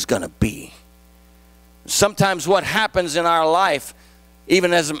what he was going to be. Sometimes what happens in our life,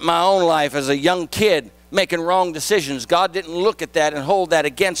 even as my own life as a young kid, making wrong decisions, God didn't look at that and hold that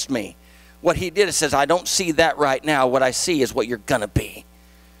against me. What he did is says, "I don't see that right now. What I see is what you're going to be."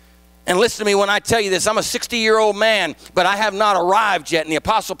 And listen to me when I tell you this. I'm a 60-year-old man, but I have not arrived yet. And the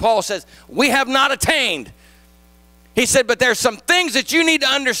Apostle Paul says, we have not attained. He said, but there's some things that you need to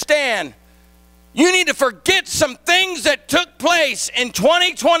understand. You need to forget some things that took place in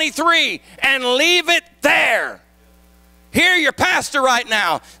 2023 and leave it there. Hear your pastor right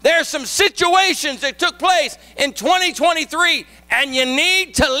now. There's some situations that took place in 2023 and you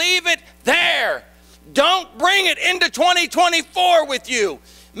need to leave it there. Don't bring it into 2024 with you.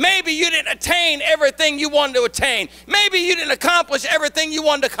 Maybe you didn't attain everything you wanted to attain. Maybe you didn't accomplish everything you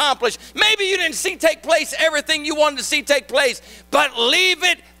wanted to accomplish. Maybe you didn't see take place everything you wanted to see take place. But leave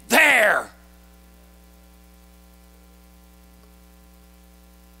it there.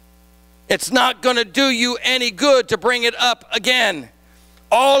 It's not going to do you any good to bring it up again.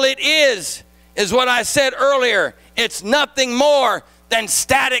 All it is what I said earlier. It's nothing more than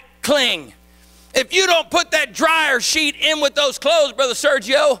static cling. If you don't put that dryer sheet in with those clothes, Brother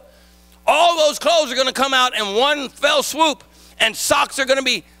Sergio, all those clothes are going to come out in one fell swoop, and socks are going to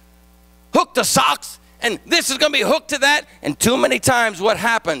be hooked to socks, and this is going to be hooked to that. And too many times what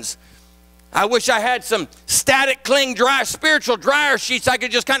happens, I wish I had some static cling dry spiritual dryer sheets I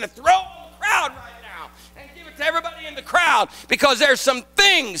could just kind of throw on the crowd right now and give it to everybody in the crowd, because there's some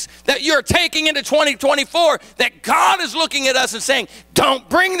things that you're taking into 2024 that God is looking at us and saying, don't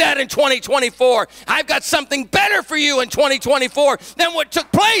bring that in 2024. I've got something better for you in 2024 than what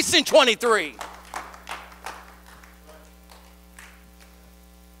took place in 23.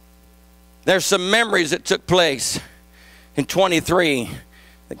 There's some memories that took place in 23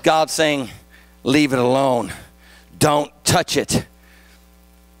 that God's saying, leave it alone. Don't touch it.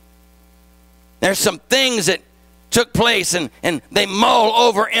 There's some things that took place and they mull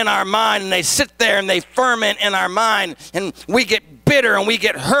over in our mind, and they sit there and they ferment in our mind, and we get bitter and we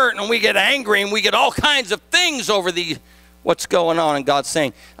get hurt and we get angry and we get all kinds of things over what's going on. And God's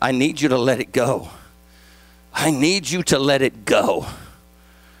saying, I need you to let it go. I need you to let it go.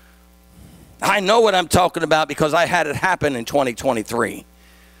 I know what I'm talking about because I had it happen in 2023.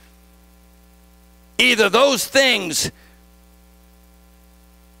 Either those things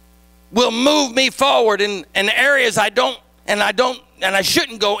will move me forward in areas I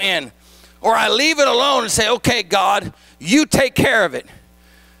shouldn't go in, or I leave it alone and say, okay, God, you take care of it.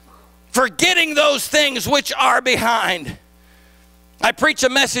 Forgetting those things which are behind. I preach a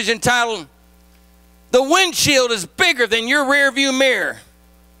message entitled, The Windshield is Bigger Than Your Rearview Mirror.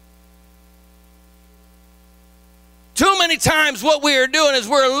 Too many times what we are doing is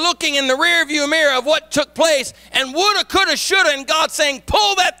we're looking in the rearview mirror of what took place and woulda, coulda, shoulda, and God's saying,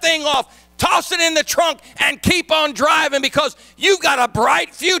 pull that thing off, toss it in the trunk, and keep on driving, because you've got a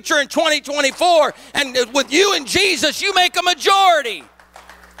bright future in 2024, and with you and Jesus, you make a majority.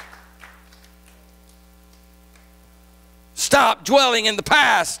 Stop dwelling in the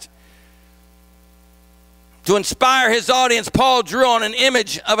past. To inspire his audience, Paul drew on an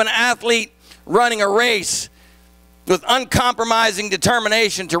image of an athlete running a race with uncompromising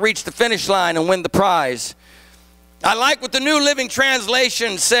determination to reach the finish line and win the prize. I like what the New Living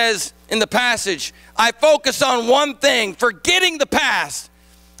Translation says in the passage. I focus on one thing, forgetting the past.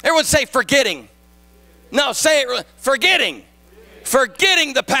 Everyone say forgetting. No, say it, forgetting.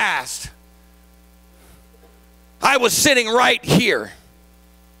 Forgetting the past. I was sitting right here,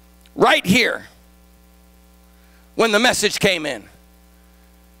 when the message came in.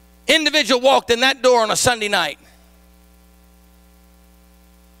 Individual walked in that door on a Sunday night.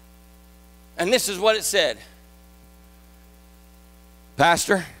 And this is what it said.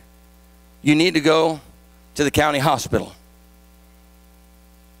 Pastor, you need to go to the county hospital.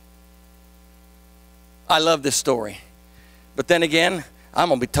 I love this story. But then again, I'm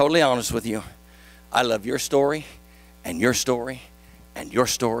going to be totally honest with you. I love your story and your story and your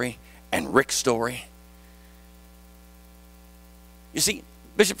story and Rick's story. You see,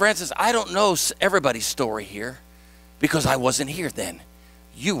 Bishop Francis, I don't know everybody's story here because I wasn't here then.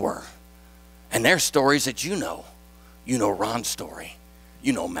 You were. And there's stories that you know. You know Ron's story.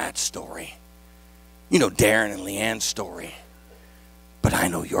 You know Matt's story. You know Darren and Leanne's story. But I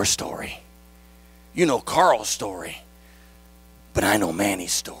know your story. You know Carl's story. But I know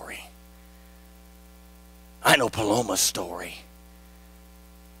Manny's story. I know Paloma's story.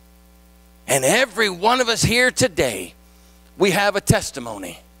 And every one of us here today, we have a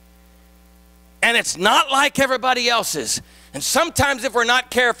testimony. And it's not like everybody else's. And sometimes if we're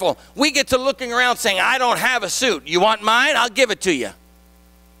not careful, we get to looking around saying, I don't have a suit. You want mine? I'll give it to you.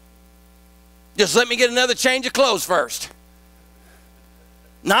 Just let me get another change of clothes first.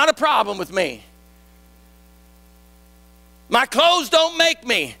 Not a problem with me. My clothes don't make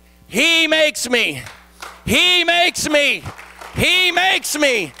me. He makes me. He makes me. He makes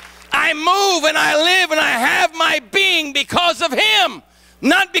me. I move and I live and I have my being because of him,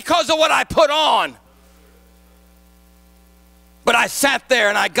 not because of what I put on. But I sat there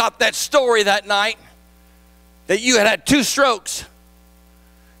and I got that story that night that you had had 2 strokes.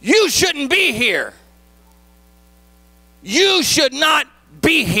 You shouldn't be here. You should not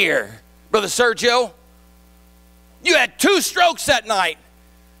be here, Brother Sergio. You had 2 strokes that night.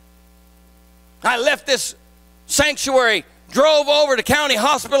 I left this sanctuary, drove over to County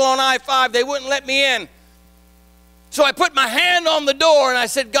Hospital on I-5. They wouldn't let me in. So I put my hand on the door and I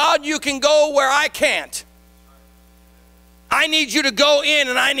said, God, you can go where I can't. I need you to go in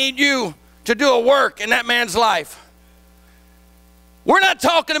and I need you to do a work in that man's life. We're not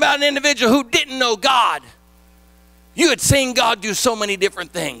talking about an individual who didn't know God. You had seen God do so many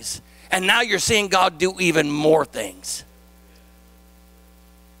different things. And now you're seeing God do even more things.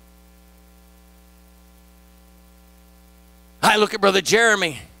 I look at Brother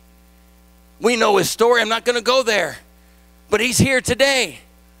Jeremy. We know his story. I'm not going to go there. But he's here today.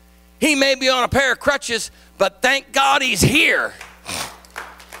 He may be on a pair of crutches, but thank God he's here.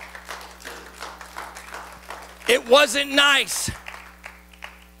 It wasn't nice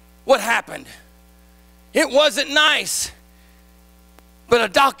what happened. It wasn't nice. But a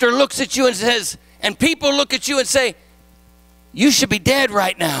doctor looks at you and says, and people look at you and say, you should be dead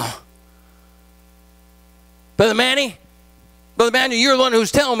right now. Brother Manny, you're the one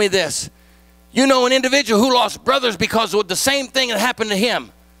who's telling me this. You know an individual who lost brothers because of the same thing that happened to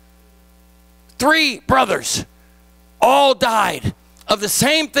him. 3 brothers all died of the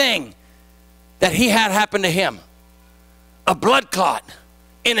same thing that he had happen to him. A blood clot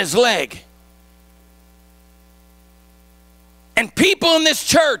in his leg. And people in this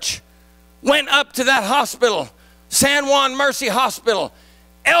church went up to that hospital, San Juan Mercy Hospital.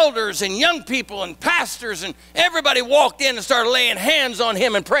 Elders and young people and pastors and everybody walked in and started laying hands on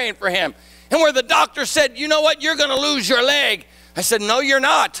him and praying for him. And where the doctor said, you know what, you're going to lose your leg. I said, no, you're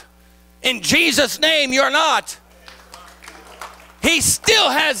not. In Jesus' name, you're not. He still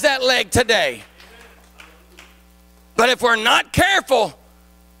has that leg today. But if we're not careful,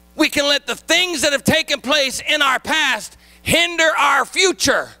 we can let the things that have taken place in our past hinder our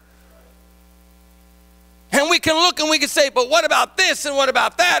future. And we can look and we can say, but what about this and what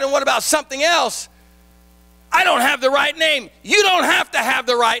about that and what about something else? I don't have the right name. You don't have to have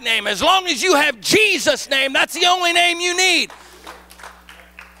the right name. As long as you have Jesus' name, that's the only name you need.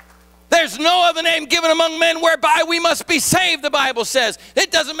 There's no other name given among men whereby we must be saved, the Bible says.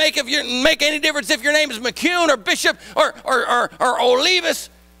 It doesn't make any difference if your name is McCune or Bishop or Olivas.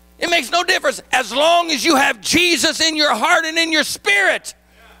 It makes no difference as long as you have Jesus in your heart and in your spirit.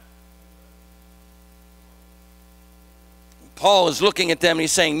 Paul is looking at them and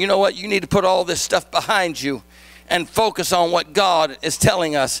he's saying, you know what? You need to put all this stuff behind you and focus on what God is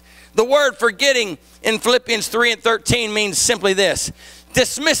telling us. The word forgetting in Philippians 3 and 13 means simply this: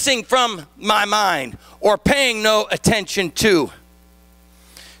 dismissing from my mind or paying no attention to.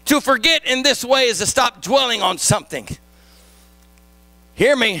 To forget in this way is to stop dwelling on something.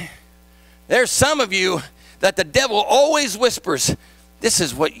 Hear me. There's some of you that the devil always whispers, this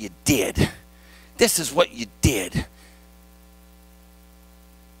is what you did. This is what you did.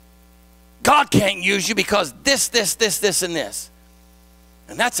 God can't use you because this, and this.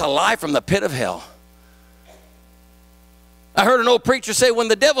 And that's a lie from the pit of hell. I heard an old preacher say, when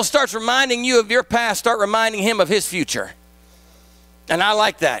the devil starts reminding you of your past, start reminding him of his future. And I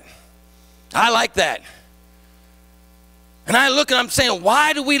like that. I like that. And I look and I'm saying,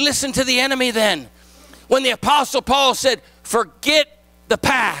 why do we listen to the enemy then? When the Apostle Paul said, forget the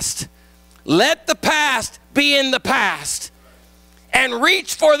past. Let the past be in the past. And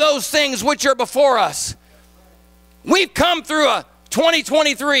reach for those things which are before us. We've come through a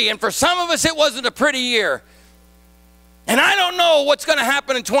 2023, and for some of us it wasn't a pretty year. And I don't know what's going to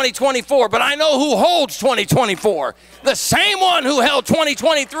happen in 2024, but I know who holds 2024. The same one who held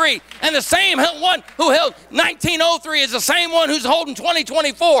 2023 and the same one who held 1903 is the same one who's holding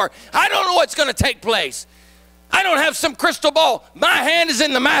 2024. I don't know what's going to take place. I don't have some crystal ball. My hand is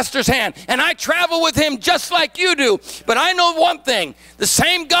in the Master's hand, and I travel with him just like you do. But I know one thing. The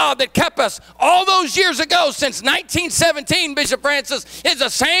same God that kept us all those years ago, since 1917, Bishop Francis, is the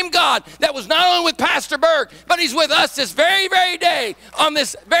same God that was not only with Pastor Berg, but he's with us this very, very day on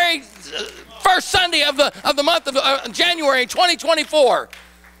this very first Sunday of the month of January 2024.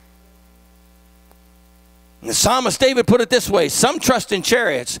 And the psalmist David put it this way: some trust in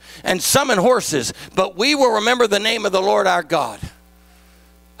chariots and some in horses, but we will remember the name of the Lord our God.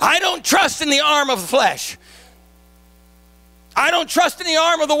 I don't trust in the arm of the flesh. I don't trust in the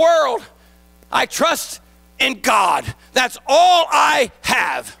arm of the world. I trust in God. That's all I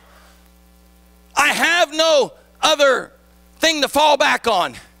have. I have no other thing to fall back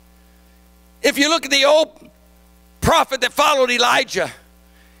on. If you look at the old prophet that followed Elijah,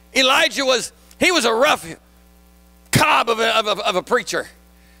 Elijah was a rough cob of a preacher.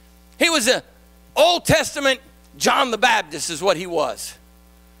 He was an Old Testament John the Baptist is what he was.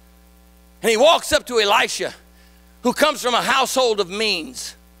 And he walks up to Elisha, who comes from a household of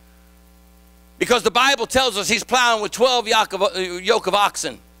means. Because the Bible tells us he's plowing with 12 yoke of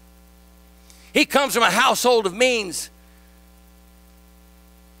oxen. He comes from a household of means.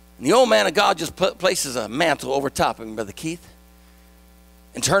 And the old man of God just places a mantle over top of him, Brother Keith,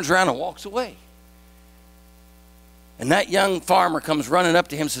 and turns around and walks away. And that young farmer comes running up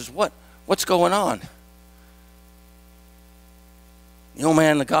to him and says, what's going on? The old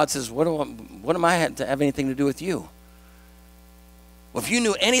man of God says, what am I to have anything to do with you? Well, if you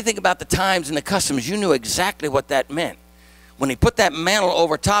knew anything about the times and the customs, you knew exactly what that meant. when he put that mantle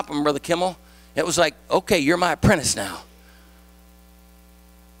over top of him, Brother Kimmel, it was like, okay, you're my apprentice now.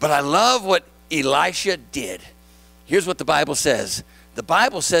 But I love what Elisha did. Here's what the Bible says. The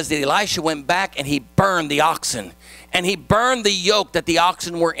Bible says that Elisha went back and he burned the oxen. And he burned the yoke that the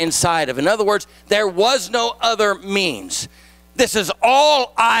oxen were inside of. In other words, there was no other means. This is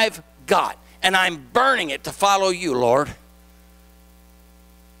all I've got. And I'm burning it to follow you, Lord.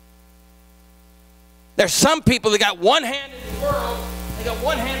 There's some people that got one hand in the world, they got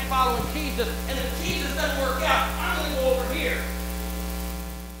one hand following Jesus, and if Jesus doesn't work out, I'm going to go over here.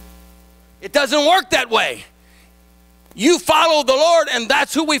 It doesn't work that way. You follow the Lord, and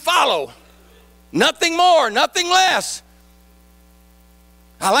that's who we follow. Nothing more, nothing less.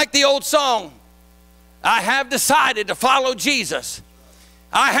 I like the old song, I have decided to follow Jesus.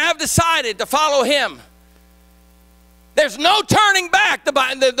 I have decided to follow him. There's no turning back,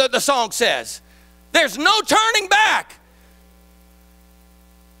 the song says. There's no turning back.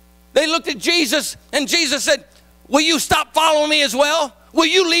 They looked at Jesus, and Jesus said, will you stop following me as well? Will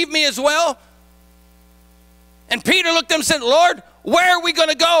you leave me as well? And Peter looked at him and said, Lord, where are we going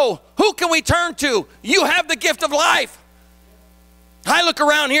to go? Who can we turn to? You have the gift of life. I look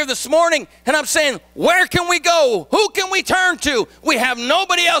around here this morning and I'm saying, where can we go? Who can we turn to? We have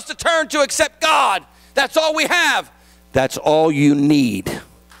nobody else to turn to except God. That's all we have. That's all you need.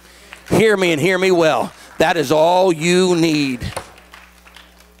 Hear me and hear me well. That is all you need.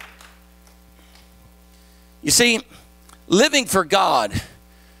 You see, living for God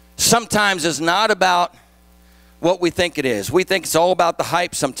sometimes is not about what we think it is. We think it's all about the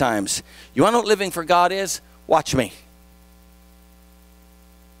hype sometimes. You want to know what living for God is? Watch me.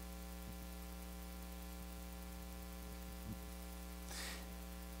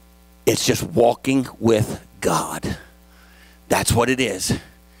 It's just walking with God. That's what it is.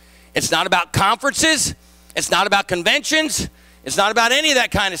 It's not about conferences. It's not about conventions. It's not about any of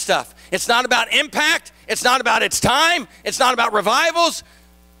that kind of stuff. It's not about impact. It's not about its time. It's not about revivals.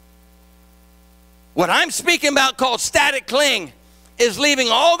 What I'm speaking about, called static cling, is leaving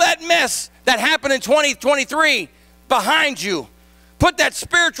all that mess that happened in 2023 behind you. Put that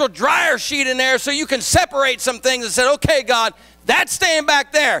spiritual dryer sheet in there so you can separate some things and say, okay, God, that's staying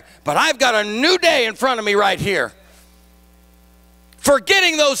back there, but I've got a new day in front of me right here.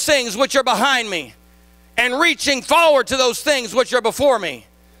 Forgetting those things which are behind me and reaching forward to those things which are before me.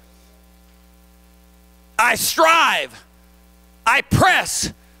 I strive, I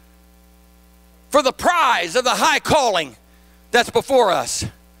press for the prize of the high calling that's before us.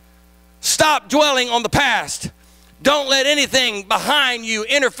 Stop dwelling on the past. Don't let anything behind you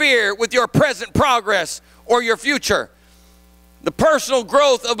interfere with your present progress or your future. The personal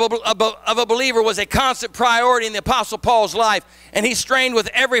growth of a believer was a constant priority in the Apostle Paul's life, and he strained with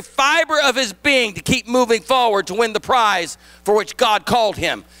every fiber of his being to keep moving forward to win the prize for which God called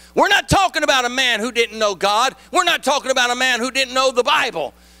him. We're not talking about a man who didn't know God. We're not talking about a man who didn't know the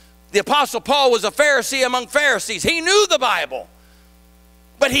Bible. The Apostle Paul was a Pharisee among Pharisees. He knew the Bible,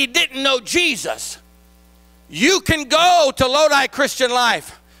 but he didn't know Jesus. You can go to Lodi Christian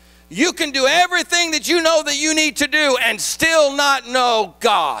Life. You can do everything that you know that you need to do and still not know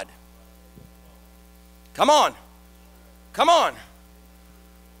God. Come on. Come on.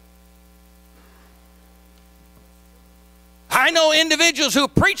 I know individuals who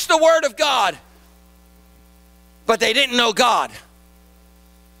preach the Word of God, but they didn't know God.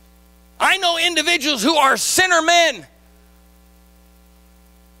 I know individuals who are sinner men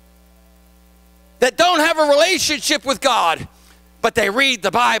that don't have a relationship with God, but they read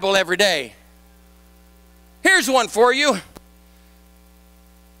the Bible every day. Here's one for you.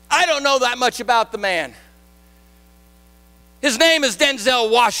 I don't know that much about the man. His name is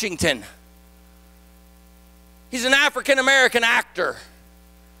Denzel Washington. He's an African-American actor.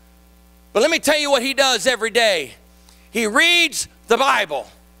 But let me tell you what he does every day. He reads the Bible.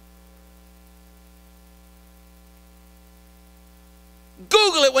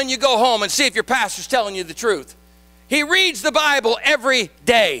 Google it when you go home and see if your pastor's telling you the truth. He reads the Bible every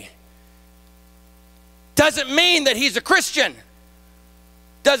day. Doesn't mean that he's a Christian.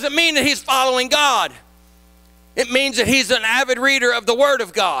 Doesn't mean that he's following God. It means that he's an avid reader of the Word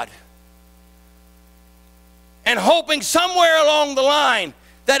of God. And hoping somewhere along the line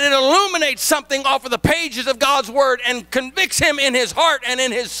that it illuminates something off of the pages of God's Word and convicts him in his heart and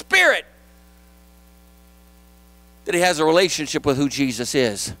in his spirit that he has a relationship with who Jesus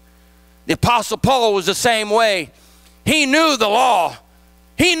is. The Apostle Paul was the same way. He knew the law.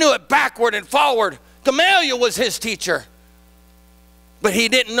 He knew it backward and forward. Gamaliel was his teacher. But he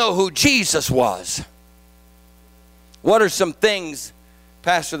didn't know who Jesus was. What are some things,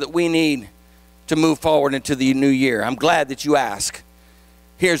 Pastor, that we need to move forward into the new year? I'm glad that you ask.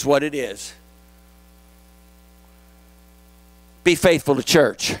 Here's what it is. Be faithful to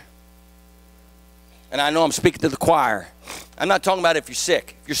church. And I know I'm speaking to the choir. I'm not talking about if you're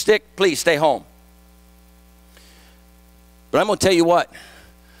sick. If you're sick, please stay home. But I'm going to tell you what.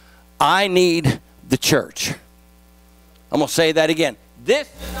 I need the church. I'm going to say that again. This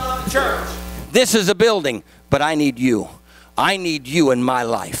is not a church. This is a building. But I need you. I need you in my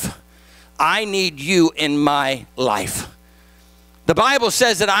life. I need you in my life. The Bible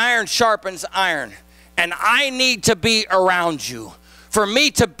says that iron sharpens iron. And I need to be around you. For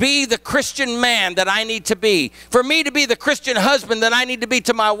me to be the Christian man that I need to be. For me to be the Christian husband that I need to be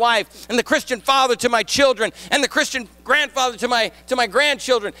to my wife. And the Christian father to my children. And the Christian grandfather to my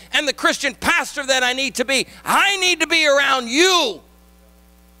grandchildren. And the Christian pastor that I need to be. I need to be around you.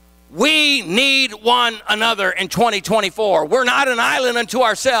 We need one another in 2024. We're not an island unto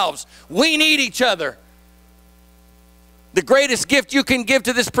ourselves. We need each other. The greatest gift you can give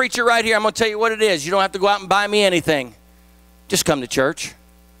to this preacher right here, I'm going to tell you what it is. You don't have to go out and buy me anything. Just come to church.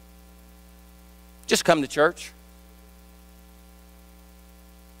 Just come to church.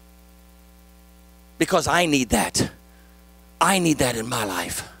 Because I need that. I need that in my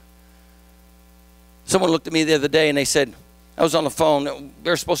life. Someone looked at me the other day and they said, I was on the phone.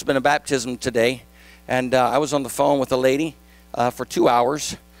 There was supposed to have been a baptism today. And I was on the phone with a lady for 2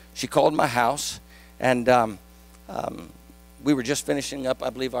 hours. She called my house. And we were just finishing up, I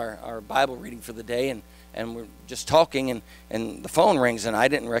believe, our Bible reading for the day. And we're just talking, and the phone rings, and I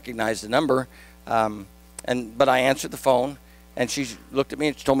didn't recognize the number. But I answered the phone, and she looked at me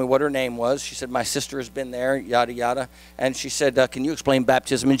and she told me what her name was. She said, my sister has been there, yada, yada. And she said, can you explain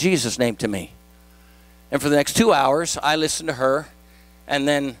baptism in Jesus' name to me? And for the next 2 hours, I listened to her, and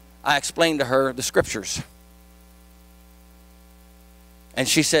then I explained to her the scriptures. And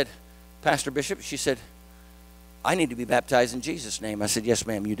she said, Pastor Bishop, she said, I need to be baptized in Jesus' name. I said, yes,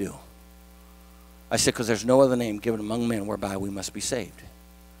 ma'am, you do. I said, because there's no other name given among men whereby we must be saved.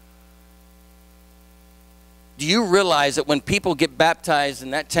 Do you realize that when people get baptized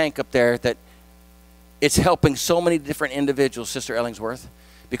in that tank up there, that it's helping so many different individuals, Sister Ellingsworth?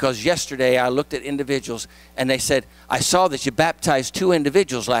 Because yesterday I looked at individuals and they said, I saw that you baptized 2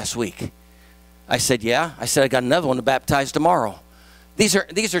 individuals last week. I said, yeah. I said, I got another one to baptize tomorrow. These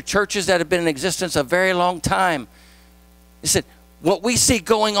are churches that have been in existence a very long time. He said, what we see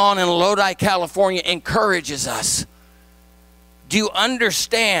going on in Lodi, California encourages us. Do you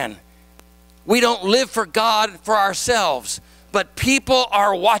understand? We don't live for God for ourselves, but people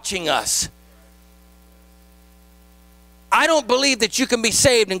are watching us. I don't believe that you can be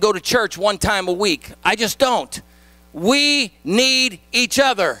saved and go to church 1 time a week. I just don't. We need each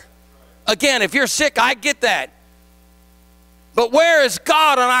other. Again, if you're sick, I get that. But where is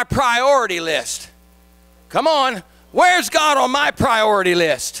God on our priority list? Come on. Where's God on my priority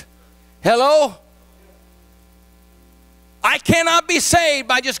list? Hello? I cannot be saved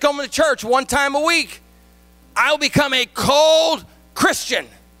by just going to church 1 time a week. I'll become a cold Christian.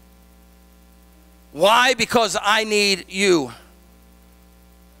 Why? Because I need you.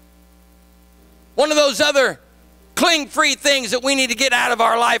 One of those other cling-free things that we need to get out of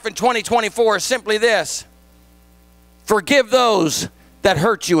our life in 2024 is simply this. Forgive those that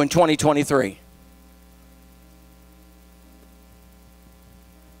hurt you in 2023.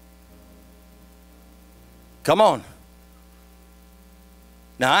 Come on.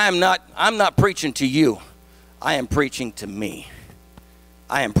 Now, I'm not preaching to you. I am preaching to me.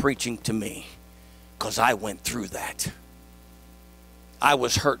 I am preaching to me because I went through that. I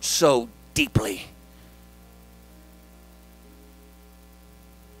was hurt so deeply.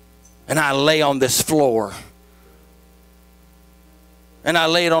 And I lay on this floor. And I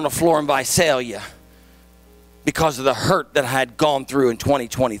laid on the floor in Visalia because of the hurt that I had gone through in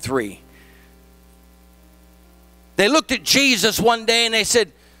 2023. They looked at Jesus one day and they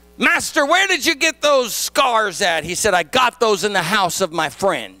said, Master, where did you get those scars at? He said, I got those in the house of my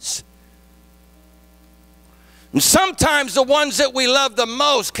friends. And sometimes the ones that we love the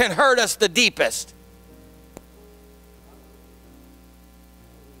most can hurt us the deepest.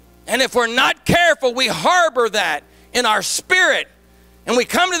 And if we're not careful, we harbor that in our spirit. And we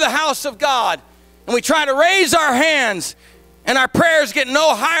come to the house of God and we try to raise our hands and our prayers get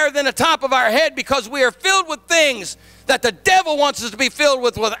no higher than the top of our head because we are filled with things that the devil wants us to be filled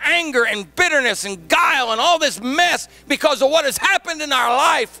with anger and bitterness and guile and all this mess because of what has happened in our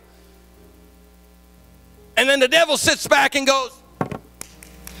life. And then the devil sits back and goes,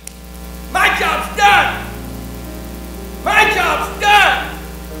 my job's done. My job's done.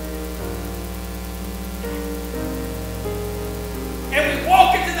 And we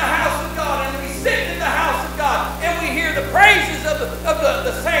walk into the house of God and we sit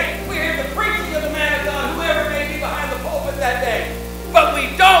the saints. We hear the preaching of the man of God, whoever may be behind the pulpit that day. But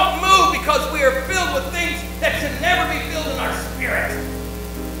we don't move because we are filled with things that should never be filled in our spirit.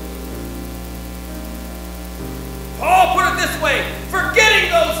 Paul put it this way,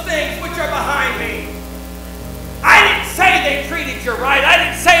 forgetting those things which are behind me. I didn't say they treated you right. I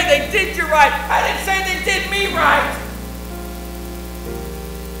didn't say they did you right. I didn't say they did me right.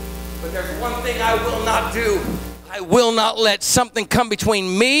 But there's one thing I will not do. I will not let something come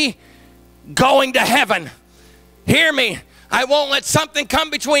between me going to heaven. Hear me. I won't let something come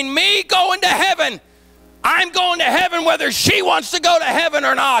between me going to heaven. I'm going to heaven whether she wants to go to heaven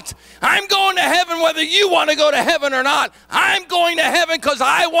or not. I'm going to heaven whether you want to go to heaven or not. I'm going to heaven because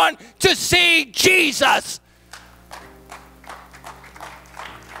I want to see Jesus.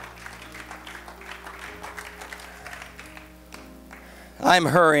 I'm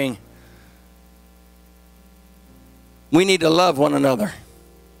hurrying. We need to love one another.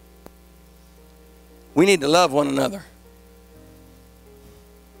 We need to love one another.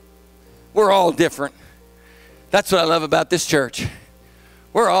 We're all different. That's what I love about this church.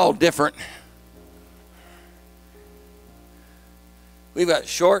 We're all different. We've got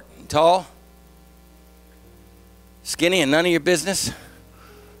short and tall, skinny and none of your business.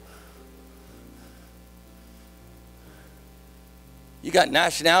 You got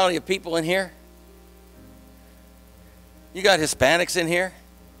nationality of people in here. You got Hispanics in here.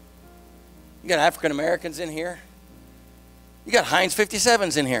 You got African Americans in here. You got Heinz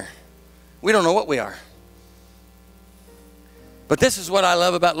 57s in here. We don't know what we are. But this is what I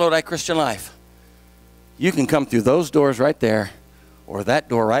love about Lodi Christian Life. You can come through those doors right there or that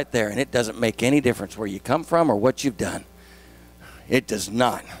door right there, and it doesn't make any difference where you come from or what you've done. It does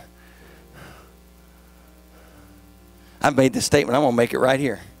not. I've made this statement. I'm going to make it right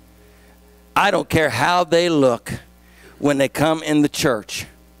here. I don't care how they look when they come in the church.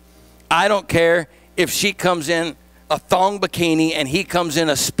 I don't care if she comes in a thong bikini and he comes in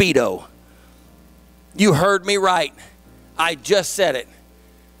a Speedo. You heard me right. I just said it.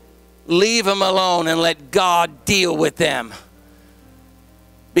 Leave them alone and let God deal with them.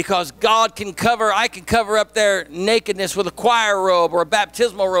 Because God can cover, I can cover up their nakedness with a choir robe or a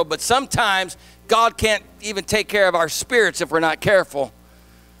baptismal robe, but sometimes God can't even take care of our spirits if we're not careful.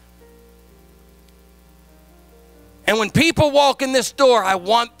 And when people walk in this door, I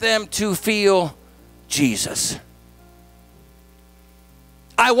want them to feel Jesus.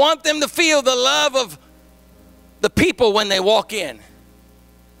 I want them to feel the love of the people when they walk in.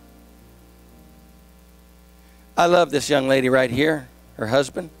 I love this young lady right here, her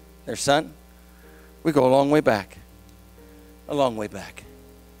husband, their son. We go a long way back. A long way back.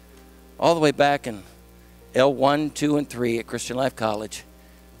 All the way back in L1, 2, and 3 at Christian Life College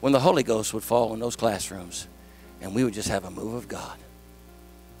when the Holy Ghost would fall in those classrooms and we would just have a move of God.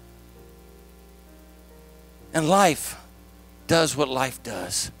 And life does what life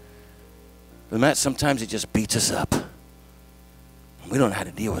does. But Matt, sometimes it just beats us up. We don't know how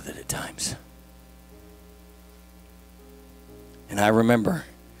to deal with it at times. And I remember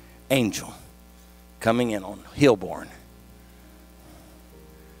Angel coming in on Hillborn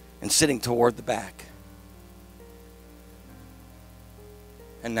and sitting toward the back.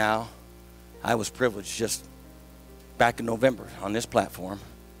 And now I was privileged just back in November on this platform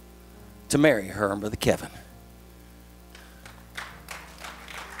to marry her and Brother Kevin.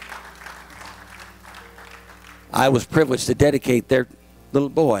 I was privileged to dedicate their little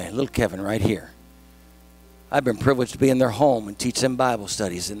boy, little Kevin, right here. I've been privileged to be in their home and teach them Bible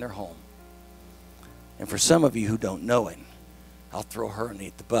studies in their home. And for some of you who don't know it, I'll throw her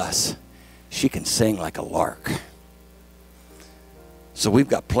underneath the bus. She can sing like a lark. So we've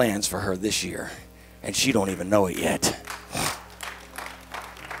got plans for her this year, and she don't even know it yet.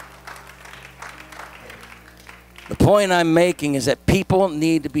 The point I'm making is that people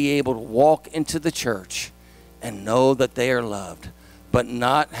need to be able to walk into the church and know that they are loved, but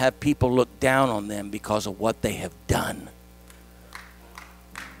not have people look down on them because of what they have done.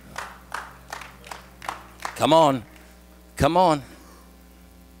 Come on. Come on.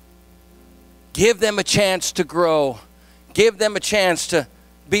 Give them a chance to grow. Give them a chance to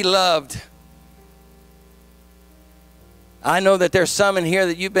be loved. I know that there's some in here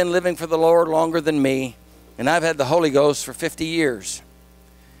that you've been living for the Lord longer than me, and I've had the Holy Ghost for 50 years.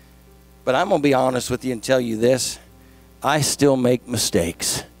 But I'm going to be honest with you and tell you this. I still make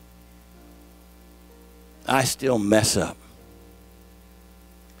mistakes. I still mess up.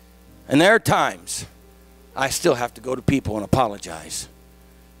 And there are times I still have to go to people and apologize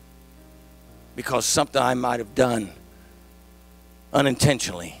because something I might have done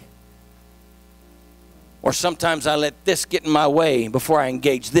unintentionally Or sometimes I let this get in my way before I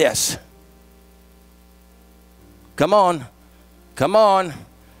engage this. Come on. Come on.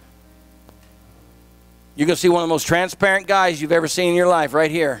 You're going to see one of the most transparent guys you've ever seen in your life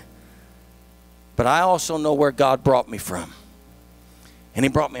right here. But I also know where God brought me from. And He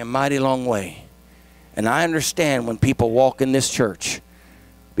brought me a mighty long way. And I understand when people walk in this church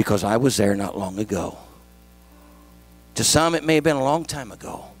because I was there not long ago. To some, it may have been a long time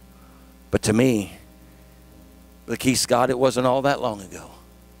ago. But to me, the key, Scott, it wasn't all that long ago.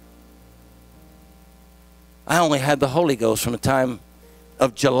 I only had the Holy Ghost from the time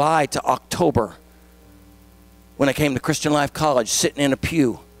of July to October when I came to Christian Life College, sitting in a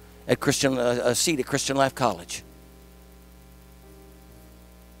pew at a seat at Christian Life College.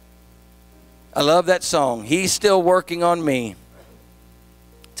 I love that song. He's still working on me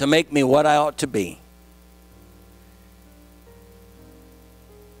to make me what I ought to be.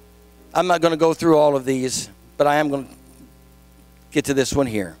 I'm not going to go through all of these, but I am going to get to this one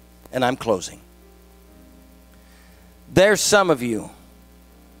here, and I'm closing. There's some of you,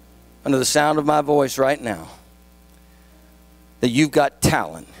 under the sound of my voice right now, that you've got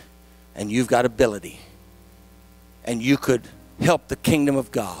talent and you've got ability, and you could help the kingdom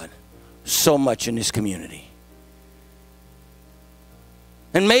of God so much in this community.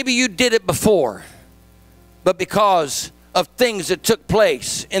 And maybe you did it before, but because of things that took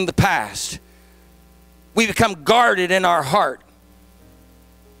place in the past, we become guarded in our heart.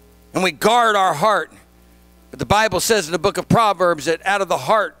 And we guard our heart. But the Bible says in the book of Proverbs that out of the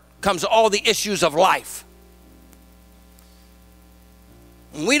heart comes all the issues of life.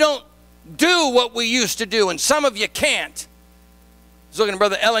 And we don't do what we used to do, and some of you can't. I was looking at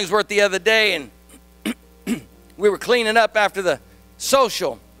Brother Ellingsworth the other day, and we were cleaning up after the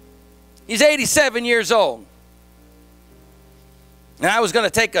social. He's 87 years old. And I was going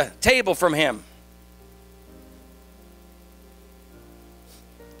to take a table from him.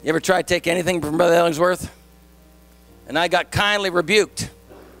 You ever try to take anything from Brother Ellingsworth? And I got kindly rebuked.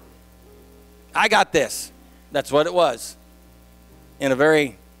 I got this. That's what it was. In a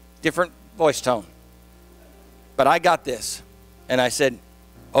very different voice tone. But I got this. And I said,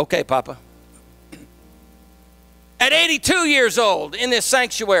 okay, Papa. At 82 years old, in this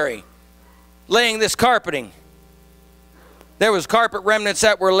sanctuary, laying this carpeting, there was carpet remnants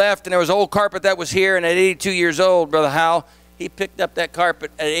that were left, and there was old carpet that was here. And at 82 years old, Brother Howell, he picked up that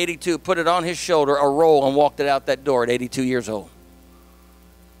carpet at 82, put it on his shoulder, a roll, and walked it out that door at 82 years old.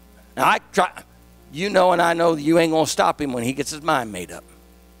 Now, you know and I know you ain't going to stop him when he gets his mind made up.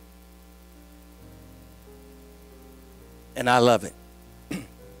 And I love it.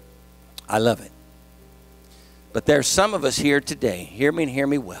 I love it. But there's some of us here today, hear me and hear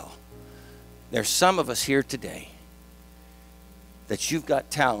me well. There's some of us here today that you've got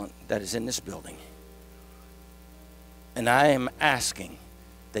talent that is in this building. And I am asking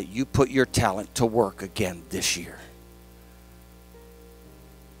that you put your talent to work again this year.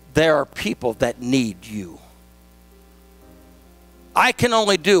 There are people that need you. I can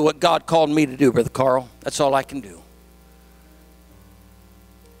only do what God called me to do, Brother Carl. That's all I can do.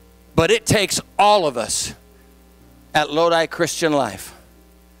 But it takes all of us at Lodi Christian Life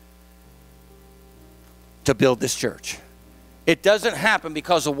to build this church. It doesn't happen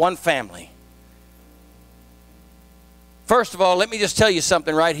because of one family. First of all, let me just tell you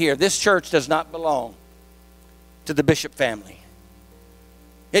something right here. This church does not belong to the Bishop family.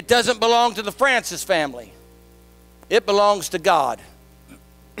 It doesn't belong to the Francis family. It belongs to God.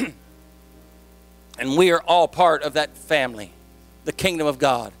 And we are all part of that family, the kingdom of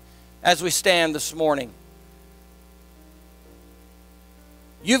God. As we stand this morning,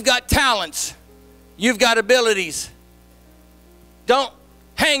 you've got talents. You've got abilities. Don't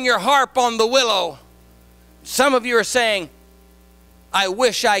hang your harp on the willow. Some of you are saying, I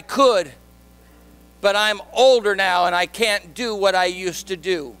wish I could, but I'm older now and I can't do what I used to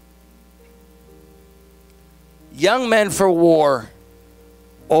do. Young men for war,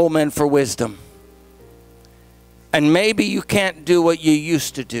 old men for wisdom. And maybe you can't do what you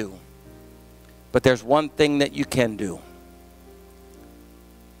used to do, but there's one thing that you can do.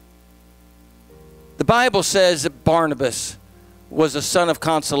 The Bible says that Barnabas was a son of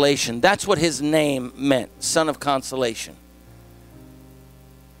consolation. That's what his name meant, son of consolation.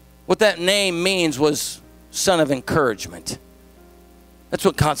 What that name means was son of encouragement. That's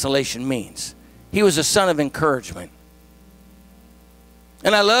what consolation means. He was a son of encouragement.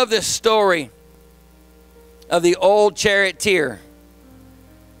 And I love this story of the old charioteer.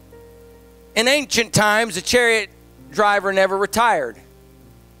 In ancient times, the chariot driver never retired.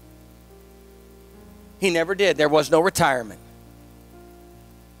 He never did. There was no retirement.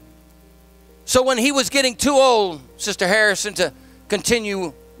 So when he was getting too old, Sister Harrison, to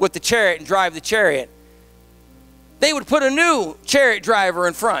continue with the chariot and drive the chariot, they would put a new chariot driver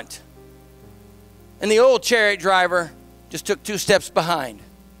in front. And the old chariot driver just took 2 steps behind.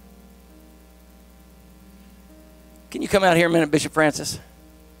 Can you come out here a minute, Bishop Francis?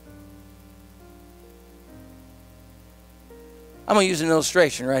 I'm going to use an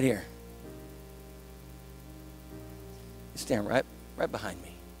illustration right here. You stand right behind me.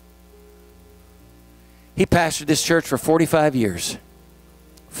 He pastored this church for 45 years.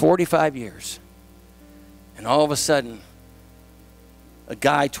 45 years. And all of a sudden, a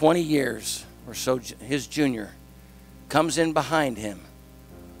guy 20 years or so, his junior, comes in behind him.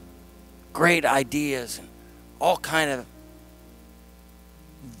 Great ideas and all kind of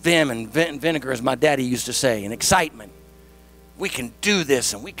vim and vinegar, as my daddy used to say, and excitement. We can do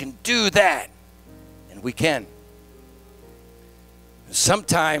this and we can do that. And we can.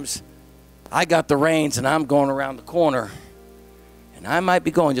 Sometimes I got the reins and I'm going around the corner, and I might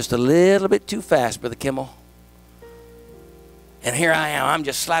be going just a little bit too fast, Brother Kimmel. And here I am. I'm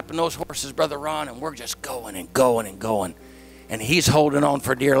just slapping those horses, Brother Ron, and we're just going and going and going. And he's holding on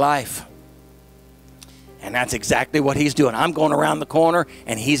for dear life. And that's exactly what he's doing. I'm going around the corner,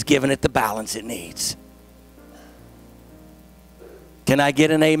 and he's giving it the balance it needs. Can I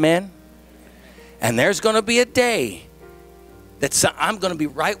get an amen? And there's going to be a day that I'm going to be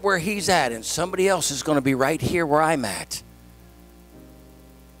right where he's at, and somebody else is going to be right here where I'm at.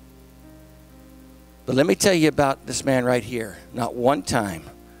 But let me tell you about this man right here. Not one time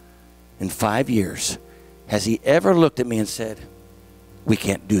in 5 years has he ever looked at me and said, we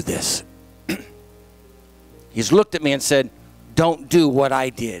can't do this. He's looked at me and said, don't do what I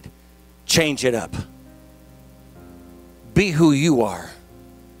did. Change it up. Be who you are.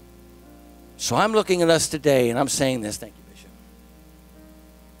 So I'm looking at us today and I'm saying this. Thank you, Bishop.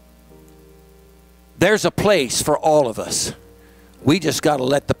 There's a place for all of us. We just got to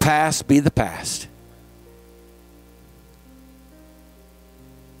let the past be the past.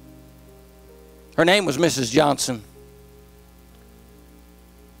 Her name was Mrs. Johnson.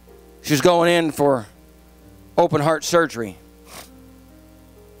 She was going in for open heart surgery.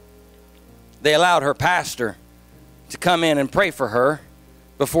 They allowed her pastor to come in and pray for her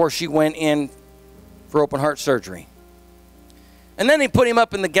before she went in for open heart surgery. And then he put him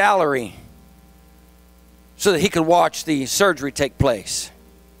up in the gallery so that he could watch the surgery take place.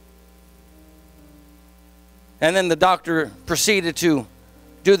 And then the doctor proceeded to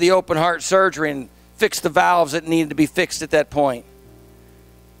do the open heart surgery and fix the valves that needed to be fixed at that point.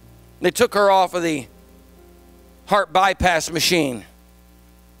 They took her off of the heart bypass machine.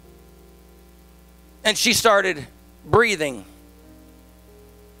 And she started breathing.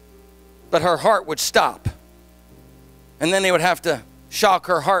 But her heart would stop. And then they would have to shock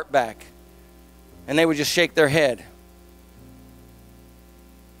her heart back. And they would just shake their head.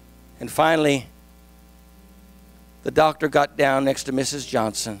 And finally, the doctor got down next to Mrs.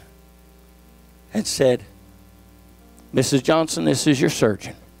 Johnson and said, Mrs. Johnson, this is your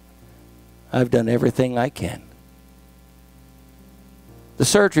surgeon. I've done everything I can. The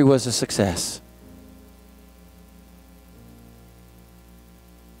surgery was a success.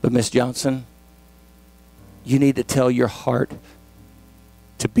 But Miss Johnson, you need to tell your heart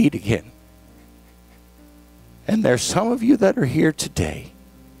to beat again. And there's some of you that are here today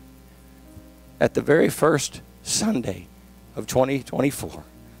at the very first Sunday of 2024.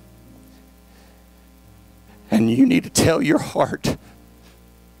 And you need to tell your heart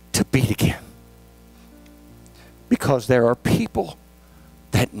to beat again. Because there are people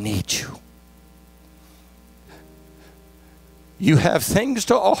that need you. You have things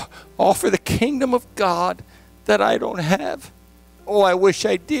to offer the kingdom of God that I don't have. Oh, I wish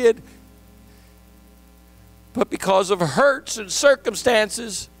I did. But because of hurts and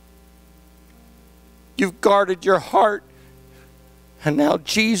circumstances, you've guarded your heart. And now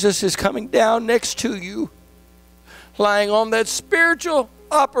Jesus is coming down next to you, lying on that spiritual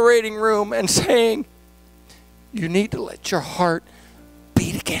operating room and saying, you need to let your heart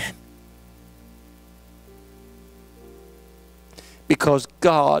beat again. Because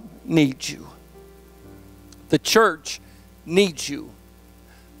God needs you. The church needs you.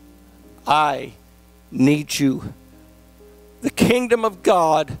 I need you. The kingdom of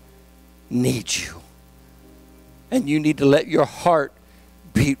God needs you. And you need to let your heart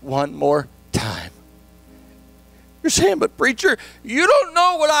beat one more time. You're saying, but preacher, you don't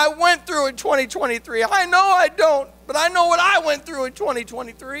know what I went through in 2023. I know I don't, but I know what I went through in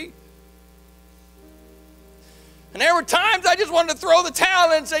 2023. And there were times I just wanted to throw the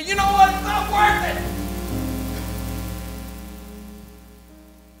towel in and say, you know what, it's not worth it.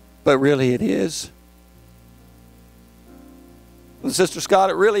 But really it is. And Sister Scott,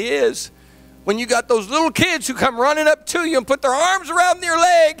 it really is. When you got those little kids who come running up to you and put their arms around your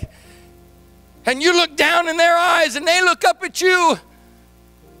leg, and you look down in their eyes and they look up at you,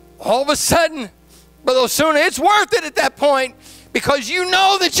 all of a sudden, Brother Osuna, it's worth it at that point, because you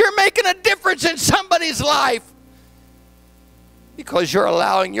know that you're making a difference in somebody's life, because you're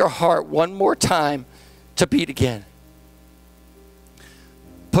allowing your heart one more time to beat again.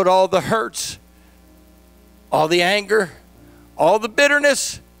 Put all the hurts, all the anger, all the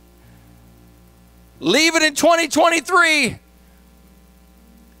bitterness, leave it in 2023.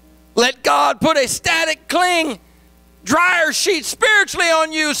 Let God put a static cling dryer sheet spiritually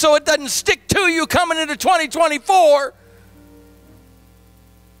on you so it doesn't stick to you coming into 2024.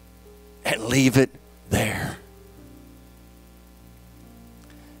 And leave it there.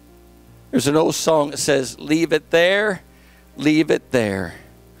 There's an old song that says, leave it there, leave it there.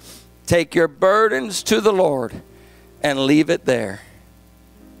 Take your burdens to the Lord and leave it there.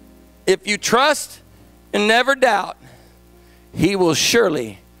 If you trust and never doubt, He will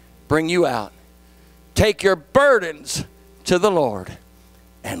surely bring you out. Take your burdens to the Lord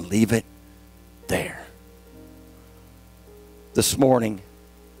and leave it there. This morning,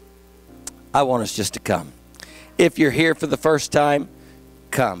 I want us just to come. If you're here for the first time,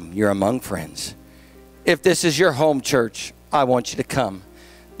 come. You're among friends. If this is your home church, I want you to come.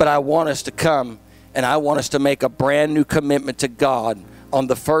 But I want us to come, and I want us to make a brand new commitment to God on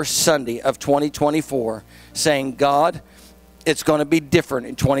the first Sunday of 2024, saying, God, it's going to be different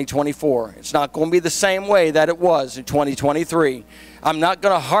in 2024. It's not going to be the same way that it was in 2023. I'm not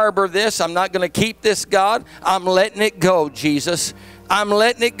going to harbor this. I'm not going to keep this, God. I'm letting it go, Jesus. I'm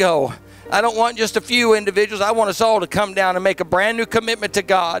letting it go. I don't want just a few individuals. I want us all to come down and make a brand new commitment to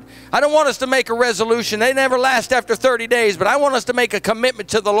God. I don't want us to make a resolution. They never last after 30 days, but I want us to make a commitment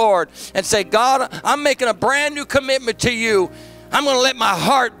to the Lord and say, God, I'm making a brand new commitment to you. I'm going to let my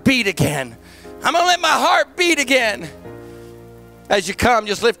heart beat again. I'm going to let my heart beat again. As you come,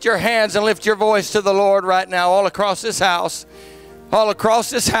 just lift your hands and lift your voice to the Lord right now, all across this house. All across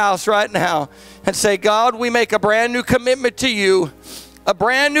this house right now. And say, God, we make a brand new commitment to you. A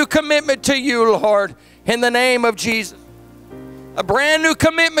brand new commitment to you, Lord, in the name of Jesus. A brand new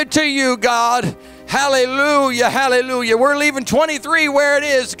commitment to you, God. Hallelujah, hallelujah. We're leaving 23 where it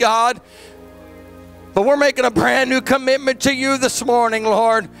is, God. But we're making a brand new commitment to you this morning,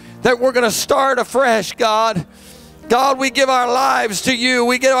 Lord, that we're going to start afresh, God. God, we give our lives to you.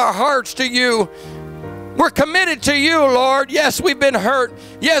 We give our hearts to you. We're committed to you, Lord. Yes, we've been hurt.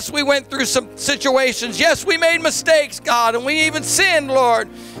 Yes, we went through some situations. Yes, we made mistakes, God, and we even sinned, Lord.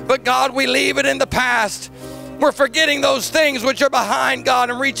 But God, we leave it in the past. We're forgetting those things which are behind, God,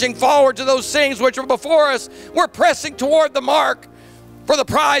 and reaching forward to those things which are before us. We're pressing toward the mark for the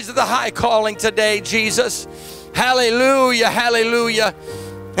prize of the high calling today, Jesus. Hallelujah, hallelujah.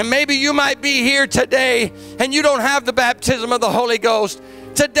 And maybe you might be here today and you don't have the baptism of the Holy Ghost.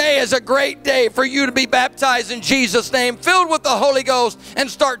 Today is a great day for you to be baptized in Jesus' name, filled with the Holy Ghost, and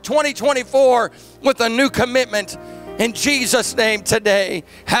start 2024 with a new commitment in Jesus' name today.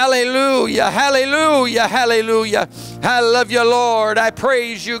 Hallelujah, hallelujah, hallelujah. I love you, Lord. I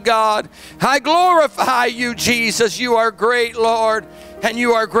praise you, God. I glorify you, Jesus. You are great, Lord, and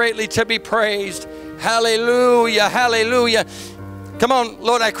you are greatly to be praised. Hallelujah, hallelujah. Come on,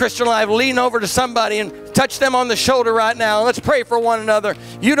 Lord, I Christian Life, lean over to somebody and touch them on the shoulder right now. Let's pray for one another.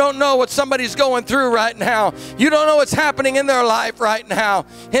 You don't know what somebody's going through right now. You don't know what's happening in their life right now.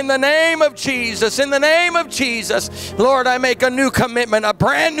 In the name of Jesus, in the name of Jesus, Lord, I make a new commitment, a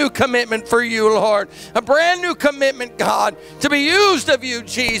brand new commitment for you, Lord. A brand new commitment, God, to be used of you,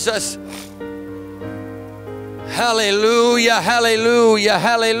 Jesus. Hallelujah, hallelujah,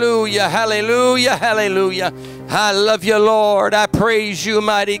 hallelujah, hallelujah, hallelujah. I love you, Lord. I praise you,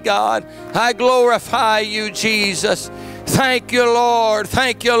 mighty God. I glorify you, Jesus. Thank you, Lord.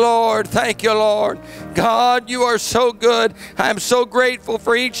 Thank you, Lord. Thank you, Lord. God, you are so good. I'm so grateful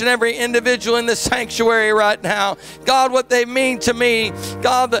for each and every individual in this sanctuary right now. God, what they mean to me.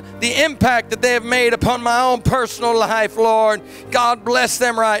 God, the impact that they have made upon my own personal life, Lord. God, bless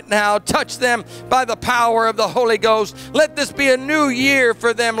them right now. Touch them by the power of the Holy Ghost. Let this be a new year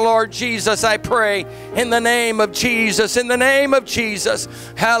for them, Lord Jesus, I pray. In the name of Jesus. In the name of Jesus.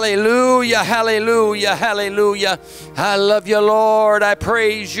 Hallelujah, hallelujah, hallelujah. I love you, Lord. I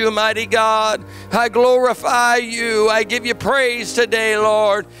praise you, mighty God. I glorify you. I give you praise today,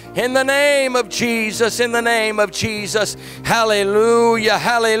 Lord. In the name of Jesus, in the name of Jesus. Hallelujah,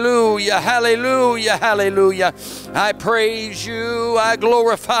 hallelujah, hallelujah, hallelujah. I praise you. I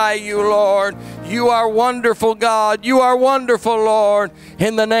glorify you, Lord. You are wonderful, God. You are wonderful, Lord.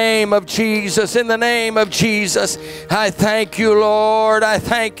 In the name of Jesus, in the name of Jesus, I thank you, Lord. I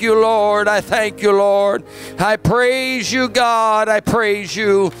thank you, Lord. I thank you, Lord. I praise you, God. I praise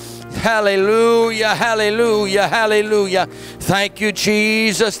you. Hallelujah, hallelujah, hallelujah. Thank you,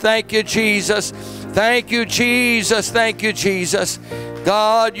 Jesus. Thank you, Jesus. Thank you, Jesus. Thank you, Jesus.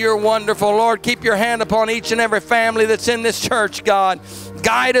 God, you're wonderful. Lord, keep your hand upon each and every family that's in this church, God.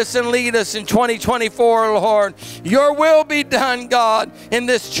 Guide us and lead us in 2024, Lord. Your will be done, God, in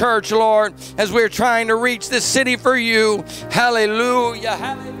this church, Lord, as we're trying to reach this city for you. Hallelujah,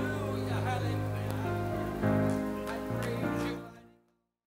 hallelujah.